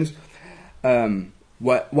kind of things.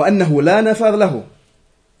 وأنه لا نفاذ له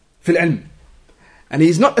في العلم, and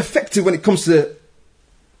he's not effective when it comes to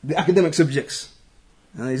the academic subjects.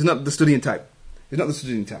 He's not the studying type.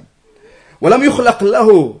 ولم يخلق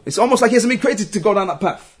له. It's almost like he hasn't been created to go down that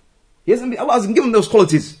path. Allah hasn't given him those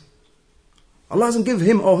qualities. Allah hasn't given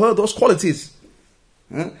him or her those qualities.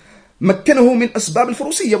 مكنه من أسباب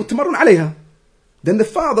الفروسية والتمرن عليها. Then the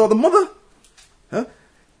father or the mother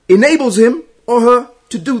enables him or her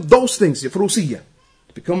to do those things, الفروسية,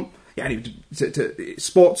 to become يعني to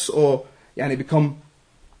sports, or يعني become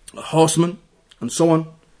a horseman and so on.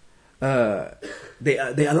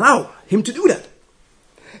 They allow him to do that.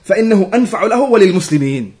 فإنه أنفع له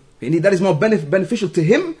وللمسلمين. That is more beneficial to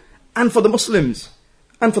him and for the Muslims.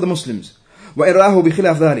 وإن رآه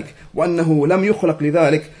بخلاف ذلك وأنه لم يخلق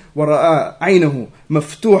لذلك ورأى عينه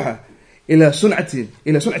مفتوحة إلى صنعة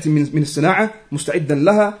من الصناعة مستعدا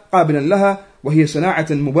لها قابلا لها وهي صناعة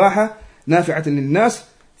مباحة نافعة للناس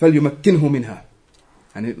فليمكنه منها.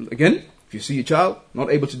 And again, if you see your child not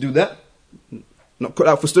able to do that, not cut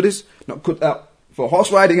out for studies, not cut out for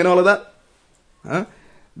horse riding and all of that,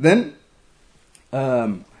 then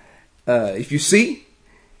if you see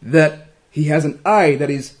that he has an eye that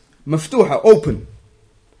is maftuha, open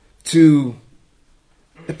to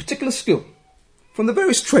a particular skill from the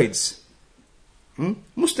various trades,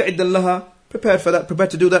 musta'iddan laha, prepared for that,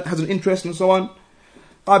 prepared to do that, has an interest and so on,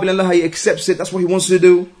 qabilan laha, he accepts it, that's what he wants to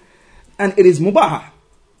do, and it is mubaha,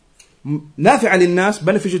 nafi'a lin-nas,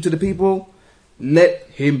 beneficial to the people, let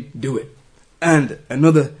him do it. And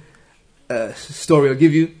another story I'll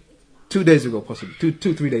give you, 2 days ago, possibly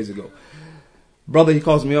 3 days ago, brother, he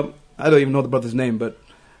calls me up, I don't even know the brother's name, but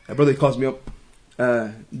a brother, he calls me up,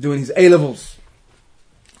 doing his A-levels.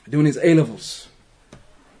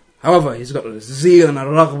 However, he's got a zeal and a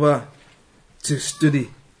raghba to study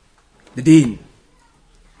the deen.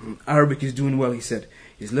 Arabic is doing well, he said.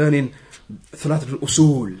 He's learning Thalathat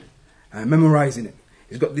al-Usul, memorizing it.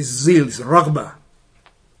 He's got this zeal, this raghba.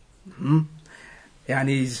 And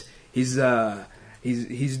he's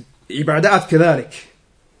ibadat كذلك.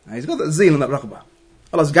 He's got that zeal and that raghba.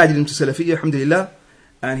 Allah's guided him to Salafiyya, alhamdulillah,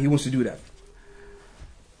 and he wants to do that.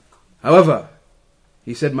 However,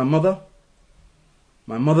 he said, my mother,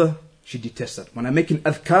 she detests that. When I make an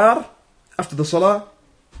adhkar after the salah,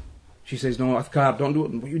 she says, no, adhkar, don't do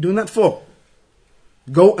it. What are you doing that for?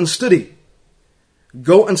 Go and study.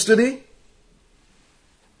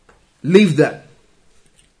 Leave that.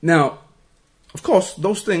 Now, of course,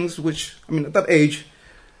 those things which, at that age,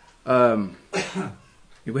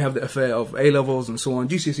 we have the affair of A-levels and so on,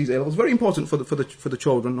 GCSEs, A-levels, very important for the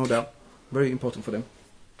children, no doubt. Very important for them.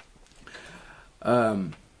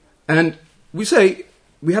 And we say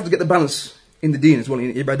we have to get the balance in the deen as well,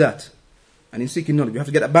 in ibadat and in seeking knowledge. We have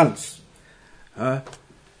to get that balance.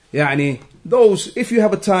 Those, if you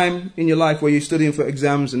have a time in your life where you're studying for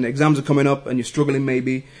exams and the exams are coming up and you're struggling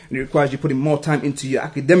maybe, and it requires you putting more time into your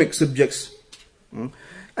academic subjects, and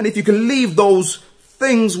if you can leave those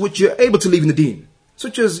things which you're able to leave in the deen,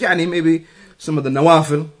 such as maybe some of the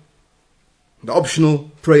nawafil, the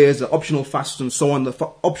optional prayers, the optional fasts and so on, the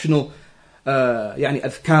optional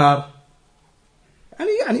adhkar,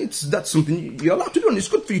 And that's something you're allowed to do, and it's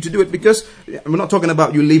good for you to do it, because we're not talking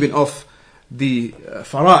about you leaving off the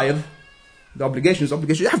fara'id, the obligations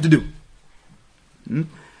you have to do.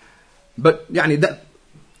 But that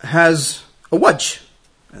has a wajh,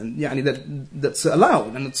 and that's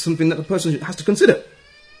allowed, and it's something that a person has to consider.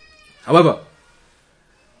 However,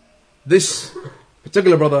 this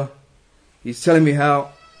particular brother, he's telling me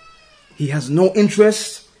how he has no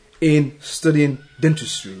interest in studying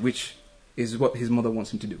dentistry, which is what his mother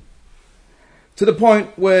wants him to do. To the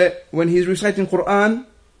point where when he's reciting Quran,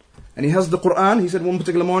 and he has the Quran, he said one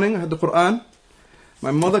particular morning, I had the Quran,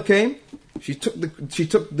 my mother came, she took the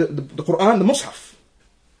Quran, the Mus'haf,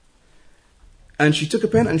 and she took a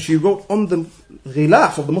pen and she wrote on the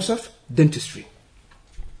ghilaf of the Mus'haf, dentistry.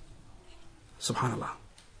 Subhanallah.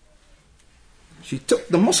 She took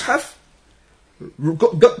the Mus'haf,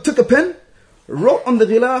 took a pen, wrote on the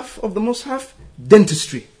ghilaf of the Mus'haf,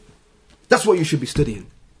 dentistry. That's what you should be studying.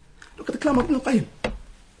 Look at the kalam of Ibn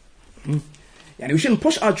Qayyim. We shouldn't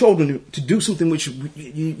push our children to do something which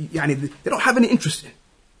they don't have any interest in.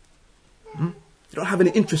 They don't have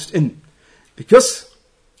any interest in. Because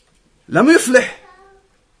lam yuflih,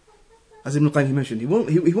 as Ibn Qayyim mentioned, he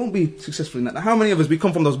won't be successful in that. Now, how many of us, we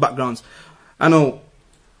come from those backgrounds? I know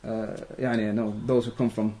I know those who come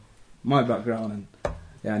from my background,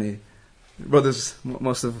 and brothers,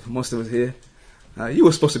 most of us here, you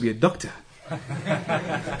were supposed to be a doctor.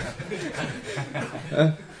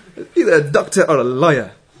 Either a doctor or a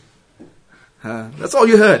lawyer. That's all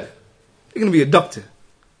you heard. You're going to be a doctor.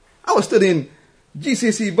 I was studying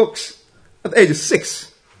GCSE books at the age of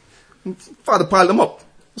 6. Father piled them up.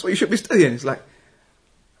 That's what you should be studying. It's like,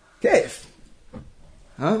 كيف?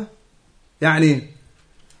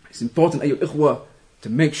 It's important, أيها الإخوة, to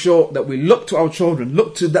make sure that we look to our children,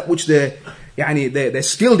 look to that which they're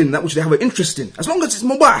skilled in, that which they have an interest in. As long as it's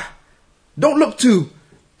mubah. Don't look to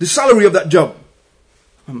the salary of that job.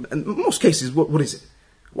 And in most cases, what is it?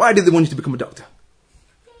 Why did they want you to become a doctor?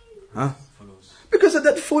 Because of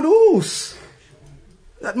that fulus.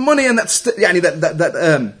 That money and that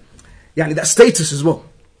status as well.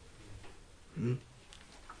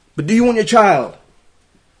 But do you want your child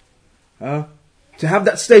to have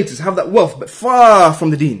that status, have that wealth, but far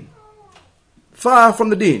from the deen? Far from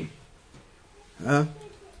the deen.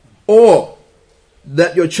 Or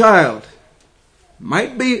that your child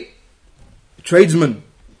might be a tradesman,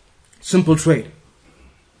 simple trade,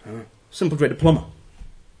 a plumber,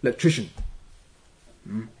 electrician,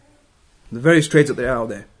 the various trades that there are out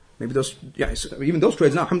there. Maybe those, even those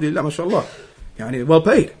trades now, alhamdulillah, mashallah, well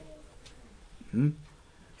paid.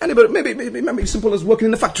 But maybe as simple as working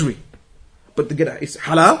in a factory, but to get it's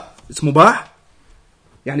halal, it's mubah.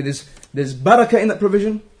 There's barakah in that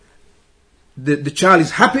provision. The child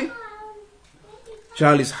is happy.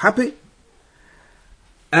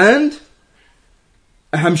 And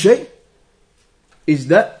aham shay is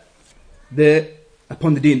that they're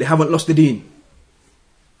upon the deen. They haven't lost the deen.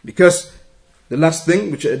 Because the last thing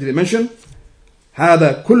which I didn't mention,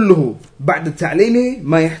 هذا كله بعد تعليمه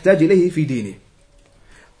ما يحتاج إليه في دينه.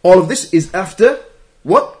 All of this is after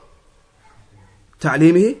what?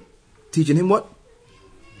 تعليمه, teaching him what?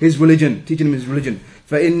 His religion, teaching him his religion.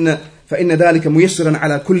 فإن ذلك ميسرا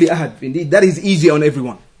على كل أحد. Indeed, that is easy on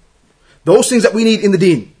everyone. Those things that we need in the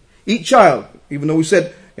deen. Each child, even though we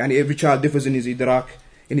said every child differs in his idrak,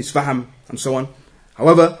 in his faham, and so on.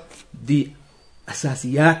 However, the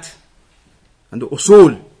asasiyat and the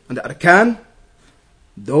usul and the arkan,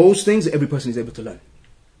 those things every person is able to learn.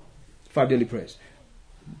 5 daily prayers.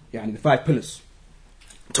 The 5 pillars.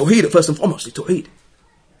 Tawheed, first and foremost, Tawheed.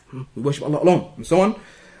 We worship Allah alone, and so on.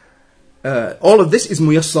 All of this is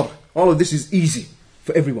muyassar. All of this is easy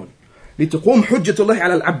for everyone. لِتَقُومْ حُجَّةُ اللَّهِ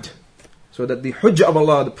عَلَى الْعَبْدِ. So that the hujjah of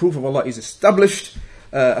Allah, the proof of Allah is established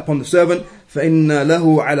upon the servant. فَإِنَّ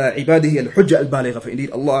لَهُ عَلَى عِبَادِهِ الْحُجَّةِ الْبَالِغَةِ. For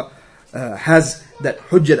indeed Allah has that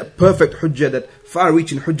hujjah, that perfect hujjah, that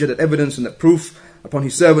far-reaching hujjah, that evidence and that proof upon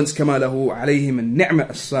his servants. كَمَا لَهُ عَلَيْهِمْ النِّعْمَةِ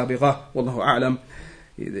السَّابِغَةِ وَاللَّهُ أَعْلَمُ.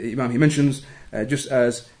 The Imam, he mentions, just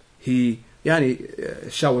as he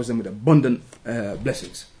showers them with abundant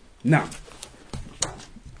blessings. Now,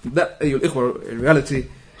 that, in reality,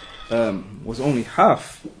 was only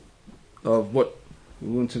half of what we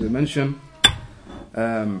wanted to mention.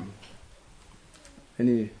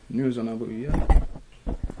 Any news on Abu Iyad?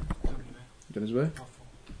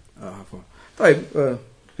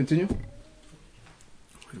 Continue.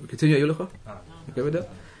 We continue, أيها الأخوة. Okay with that?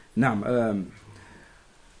 Now,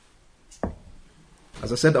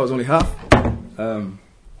 as I said, that was only half.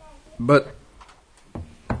 But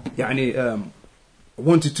I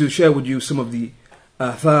wanted to share with you some of the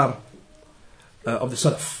athar of the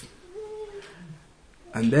Salaf.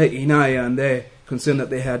 and their inaya and their concern that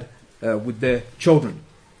they had with their children.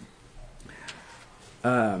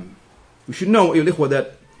 We should know,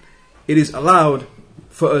 that it is allowed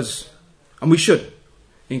for us, and we should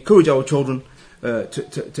encourage our children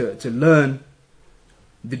to learn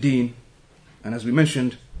the deen. And as we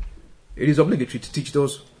mentioned, it is obligatory to teach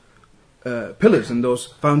those pillars and those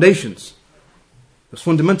foundations, those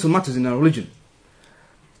fundamental matters in our religion.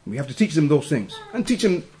 We have to teach them those things and teach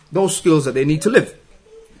them those skills that they need to live.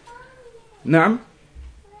 Naam.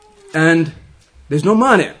 And there's no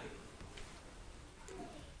mani'.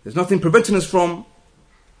 There's nothing preventing us from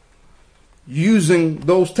using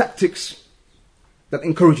those tactics that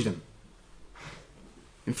encourage them.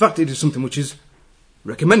 In fact, it is something which is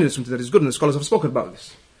recommended, something that is good, and the scholars have spoken about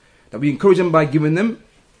this. That we encourage them by giving them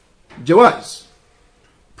jawaz,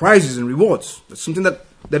 prizes and rewards. That's something that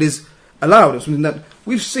is allowed, it's something that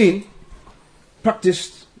we've seen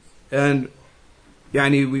practiced, and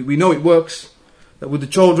we know it works. That with the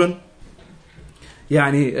children,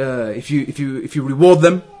 if you reward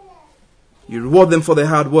them, you reward them for their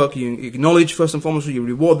hard work, you acknowledge first and foremost, you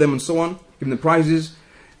reward them and so on, give them prizes,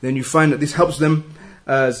 then you find that this helps them.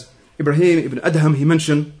 As Ibrahim ibn Adham, he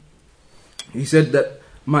mentioned, he said that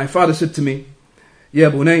my father said to me, Ya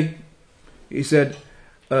bunay, he said,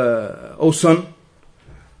 O son,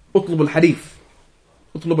 utlub al-hadith,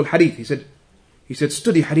 utlub al-hadith, he said,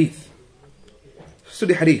 study hadith,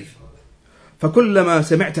 فكلما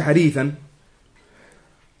سمعت حديثا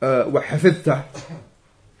وحفظته,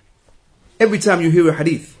 every time you hear a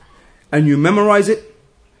hadith and you memorize it,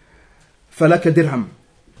 فلك درهم,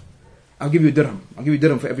 I'll give you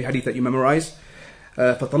dirham for every hadith that you memorize.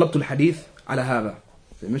 فطلبت الحديث على هذا.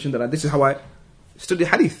 They mentioned that this is how I study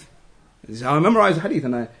hadith. This is how I memorize hadith,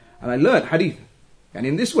 and I learned hadith. And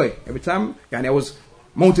in this way, every time, I was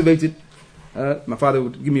motivated. My father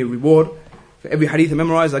would give me a reward for every hadith I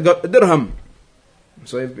memorized. I got a dirham.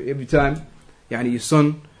 So every time, your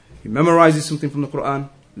son, he memorizes something from the Quran,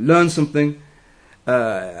 learns something,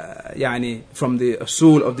 from the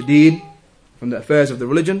usul of the deen, from the affairs of the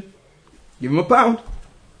religion, give him a pound.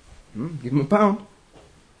 Give him a pound.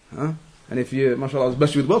 And if you, mashallah, is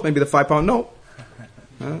blessed you with wealth, maybe the £5 note.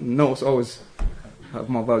 Notes always have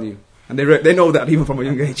more value. And they know that even from a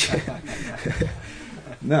young age.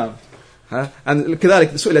 Now, and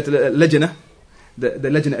كذلك سئلت اللجنة, the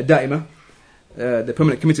لجنة الدائمة, the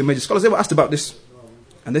permanent committee of major scholars, they were asked about this,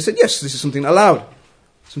 and they said yes, this is something allowed,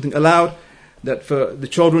 that for the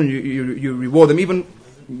children you reward them even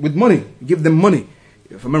with money, give them money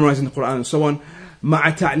for memorizing the Quran and so on.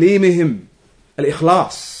 مع تعليمهم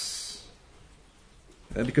الإخلاص.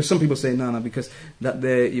 Because some people say no, because that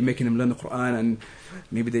you're making them learn the Quran and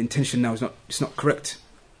maybe the intention now it's not correct.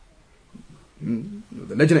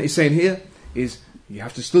 The legend is saying here is you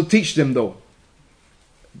have to still teach them though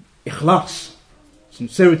ikhlas,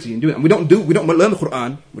 sincerity in doing it. And we don't learn the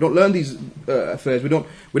Quran, we don't learn these affairs, we don't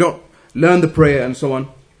learn the prayer and so on,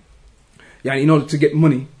 in order to get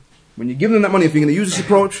money. When you give them that money, if you're going to use this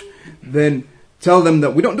approach, then tell them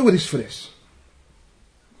that we don't do this for this.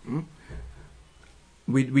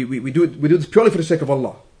 We do this purely for the sake of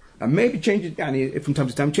Allah, and maybe change it from time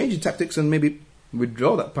to time, change the tactics and maybe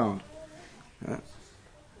withdraw that pound,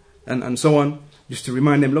 and so on, just to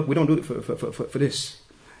remind them, look, we don't do it for this.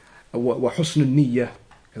 وحسن النية,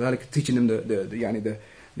 كذلك teaching them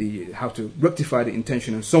the how to rectify the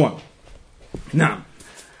intention and so on. Now,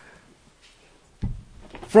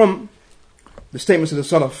 from the statements of the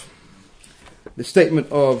Salaf, the statement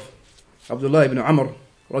of Abdullah ibn Amr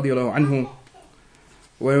radiyallahu anhu,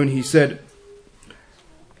 wherein he said,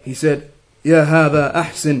 يا هذا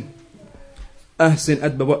أحسن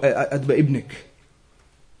أدب ابنك.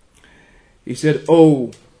 He said,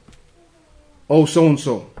 oh so and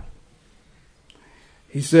so.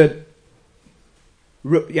 He said,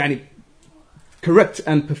 correct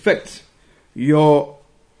and perfect your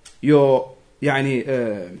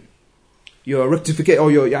rectification,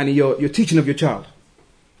 or your teaching of your child.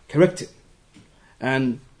 Correct it,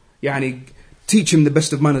 and teach him the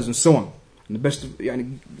best of manners and so on, and the best of,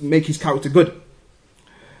 make his character good.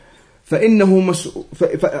 فإنك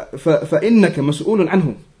مسؤول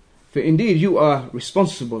عنه. For indeed you are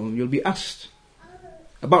responsible, you'll be asked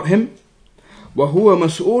about him. وهو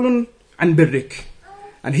مسؤول عن برك.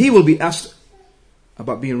 And he will be asked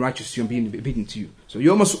about being righteous to you and being obedient to you. So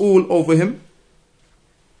you're mas'ul over him.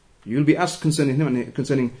 You'll be asked concerning him and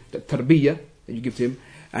concerning the tarbiyah that you give to him.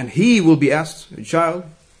 And he will be asked, the child,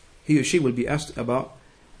 he or she will be asked about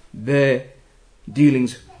their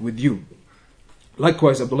dealings with you.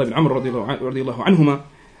 Likewise, Abdullah ibn Amr radiyallahu anhuma,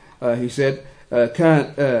 he said,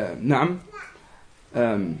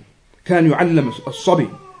 كان يعلم الصبي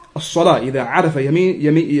الصلاة إذا عرف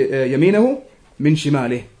يمينه من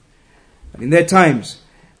شماله. And in their times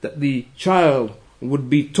that the child would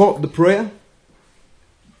be taught the prayer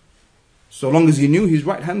so long as he knew his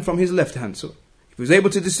right hand from his left hand. So if he was able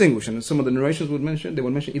to distinguish, and some of the narrations would mention, they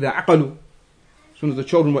would mention إذا عقلوا, as soon as the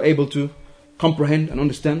children were able to comprehend and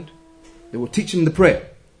understand, they were teaching the prayer.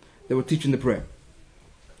 They were teaching the prayer.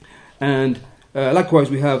 And likewise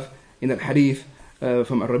we have in that hadith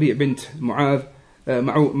from Rabi' bint Mu'adh,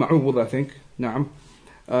 Ma'ud, I think, نعم,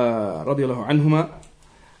 رضي الله عنهما,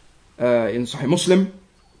 in Sahih Muslim,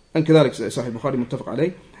 and كذلك Sahih Bukhari متفق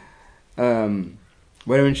عليه,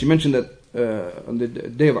 wherein she mentioned that on the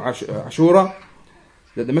day of Ashura,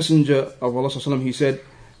 that the Messenger of Allah sallallahu alaihi wasallam, he said,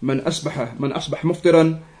 من أصبح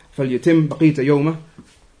مفطرا فليتم بقية يومه,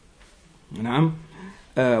 نعم,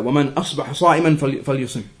 ومن أصبح صائما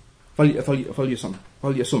فليصم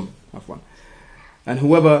عفوا. And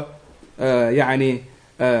whoever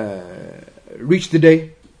reached the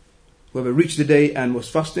day and was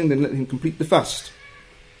fasting, then let him complete the fast.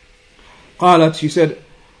 قالت, she said,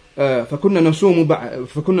 فكنا نصوم,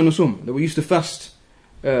 that we used to fast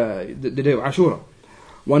the day of Ashura.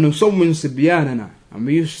 وَنُصَوِّن صِبْيَانَنَا, and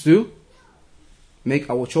we used to make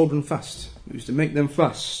our children fast. We used to make them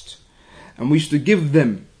fast. And we used to give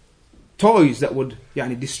them toys that would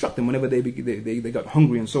distract them whenever they got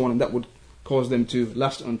hungry and so on, and that would cause them to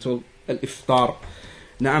last until al-iftar.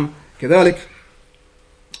 Na'am. كذلك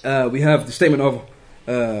we have the statement of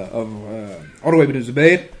Urwa ibn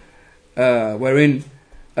Zubayr, wherein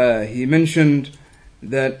he mentioned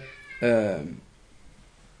that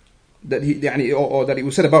that it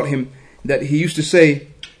was said about him that he used to say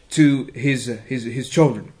to his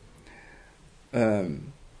children, he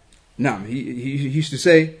used to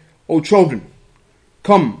say, "O children,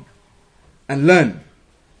 come and learn.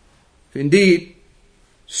 For indeed,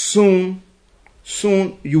 soon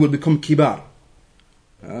you will become kibar.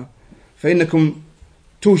 فإنكم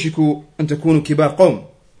توشكوا أن تكونوا كبار قوم."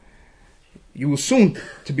 You will soon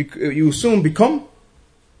become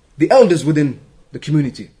the elders within the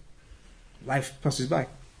community. Life passes by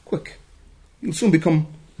quick. You will soon become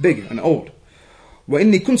big and old.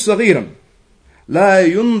 وإني كنت صغيرا لا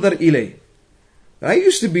ينظر إلي. I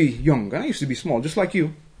used to be young and I used to be small, just like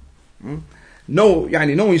you. No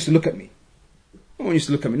one used to look at me. No one used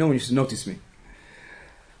to notice me.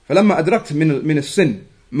 فلما أدركت من السن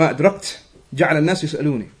ما أدركت جعل الناس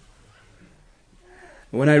يسألوني.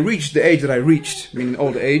 When I reached the age that I reached, meaning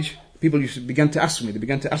old age, people began to ask me. They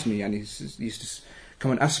began to ask me, and he used to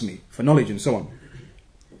come and ask me for knowledge and so on.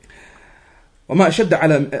 وما أشد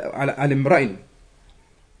على امرئ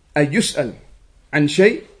أن يسأل عن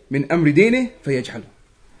شيء من أمر دينه فيجهل.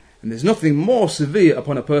 And there's nothing more severe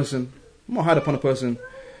upon a person, more hard upon a person,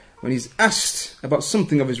 when he's asked about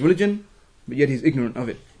something of his religion, but yet he's ignorant of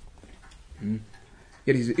it. And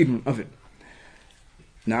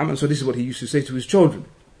so this is what he used to say to his children.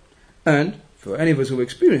 And for any of us who have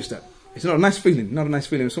experienced that, it's not a nice feeling.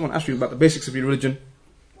 When someone asks you about the basics of your religion,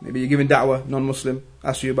 maybe you're giving da'wah, non-Muslim,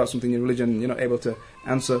 asks you about something in your religion, and you're not able to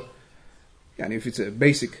answer. And if it's a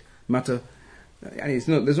basic matter, there's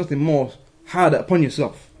nothing more harder upon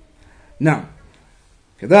yourself. Now,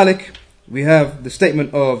 كذلك, we have the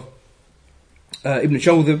statement of Ibn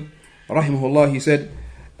Shawdhib, rahimahullah. He said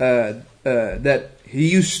that he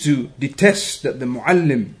used to detest that the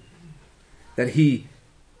muallim, that he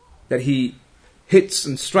hits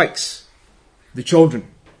and strikes the children.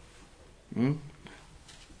 And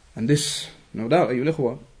this, no doubt, ayyuhal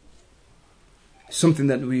ikhwa, is something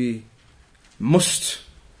that we must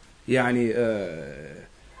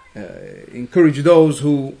encourage those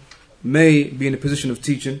who may be in a position of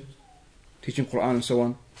teaching Quran and so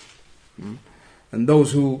on, and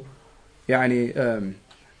those who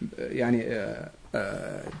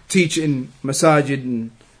teach in masajid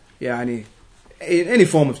and in any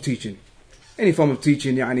form of teaching,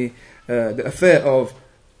 the affair of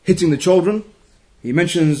hitting the children. He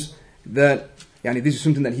mentions that this is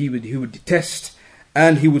something that he would detest,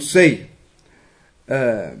 and he would say,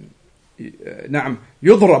 نعم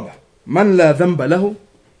يضرب من لا ذنب له.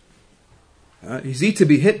 Is he to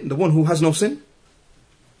be hit, the one who has no sin?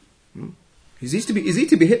 Is he to be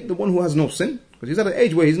hit, the one who has no sin? Because he's at an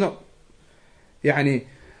age where he's not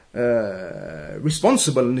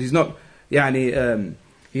responsible, and he's not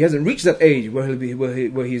he hasn't reached that age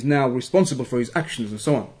where he's now responsible for his actions and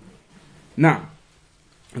so on. Now,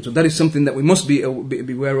 and so that is something that we must be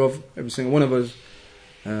aware of, every single one of us,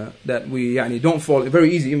 that we don't fall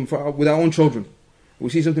very easy, even with our own children.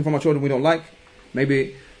 We see something from our children we don't like.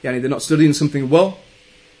 Maybe they're not studying something well.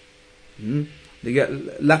 They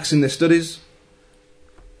get lax in their studies.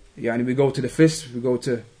 we go to the fist, we go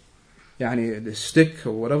to the stick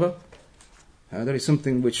or whatever. That is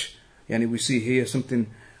something which we see here, something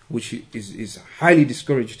which is highly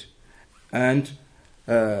discouraged. And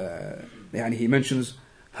he mentions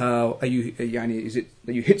how is it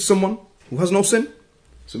that you hit someone who has no sin?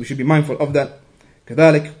 So we should be mindful of that.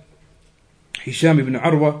 كذلك Hisham ibn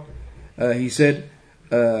Urwa, he said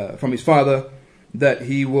from his father that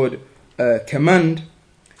he would command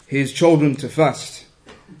his children to fast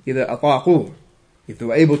إذا أطاقوه, if they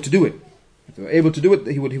were able to do it. If they were able to do it,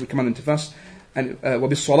 he would command them to fast. And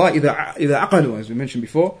وبالصلاة إذا عقلوا, as we mentioned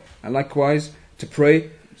before, and likewise to pray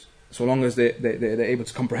so long as they're able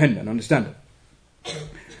to comprehend and understand it.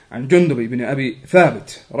 عن جندب بن أبي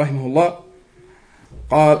ثابت رحمه الله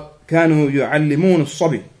قال كانوا يعلمون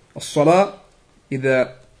الصبي الصلاة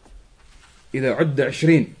إذا عد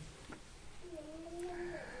 20,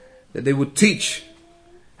 that they would teach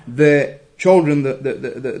their children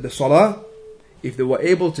the salah if they were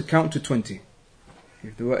able to count to 20.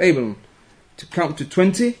 If they were able to count to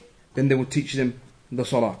 20, then they would teach them the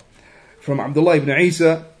salah. From Abdullah ibn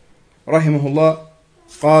Isa رحمه الله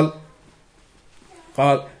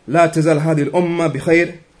قال لا تزال هذه الأمة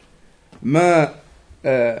بخير ما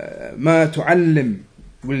تعلم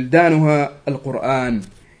ولدانها القرآن.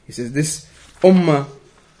 He says this ummah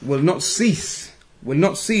will not cease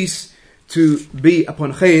to be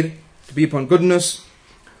upon khair, to be upon goodness,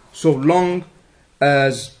 so long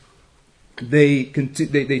as they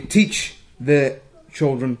teach their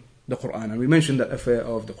children the Quran. And we mentioned that affair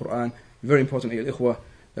of the Quran. Very important, ya ikhwah,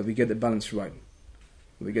 that we get the balance right.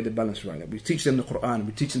 That we teach them the Quran,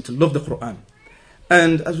 we teach them to love the Quran.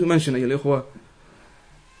 And as we mentioned, ya ikhwah,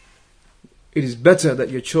 it is better that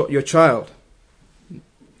your child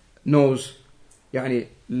knows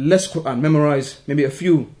less Quran, memorize maybe a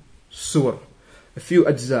few surah, a few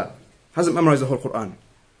ajza, hasn't memorized the whole Quran,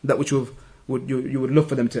 that which you would love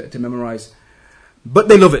for them to memorize, but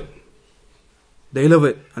they love it,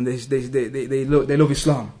 and they love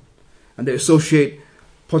Islam, and they associate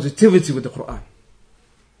positivity with the Quran.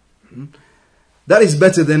 That is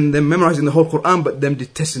better than them memorizing the whole Quran but them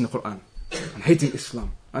detesting the Quran and hating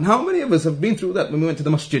Islam. And how many of us have been through that when we went to the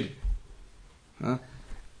masjid?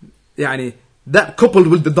 That coupled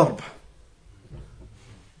with the darb,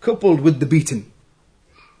 coupled with the beating,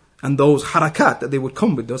 and those harakat that they would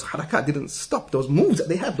come with, those harakat didn't stop, those moves that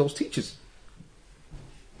they have, those teachers.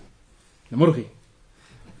 The murghi.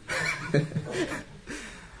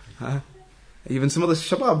 Even some of the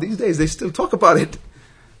shabab these days, they still talk about it.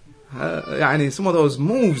 Some of those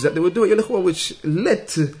moves that they would do, which led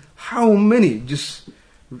to how many just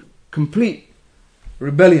complete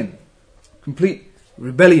rebellion.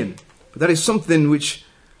 But that is something which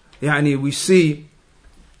we see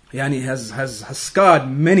has scarred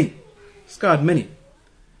many.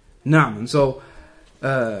 Naam. And so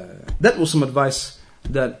that was some advice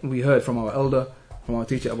that we heard from our elder, from our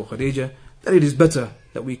teacher Abu Khadija, that it is better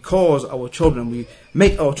that we cause our children, we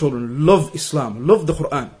make our children love Islam, love the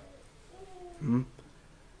Quran,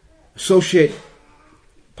 associate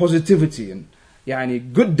positivity and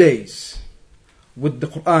good days with the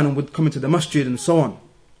Quran and with coming to the masjid and so on,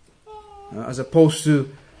 as opposed to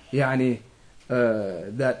that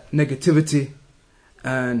negativity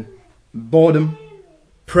and boredom,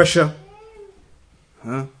 pressure,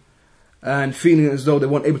 and feeling as though they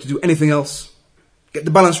weren't able to do anything else. Get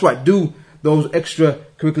the balance right. Do those extra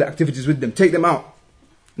curricular activities with them. Take them out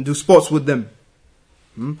and do sports with them.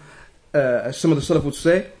 As some of the Salaf would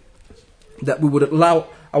say, that we would allow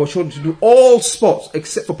our children to do all sports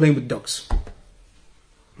except for playing with dogs.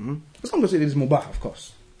 As long as it is mubah, of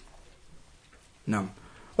course. Now,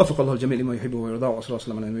 وفق الله الجميع لما يحبه ويرضاه وصلى الله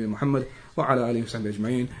وسلم على نبينا محمد وعلى آله وصحبه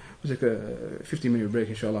أجمعين. We'll take a 15-minute break,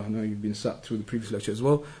 inshallah. I know you've been sat through the previous lecture as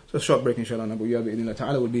well. So a short break, inshallah. And Abu Yabi Idinillah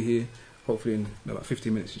Ta'ala will be here, hopefully in about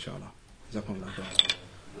 15 minutes, inshallah. جزاكم الله خير.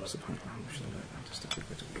 سبحان الله.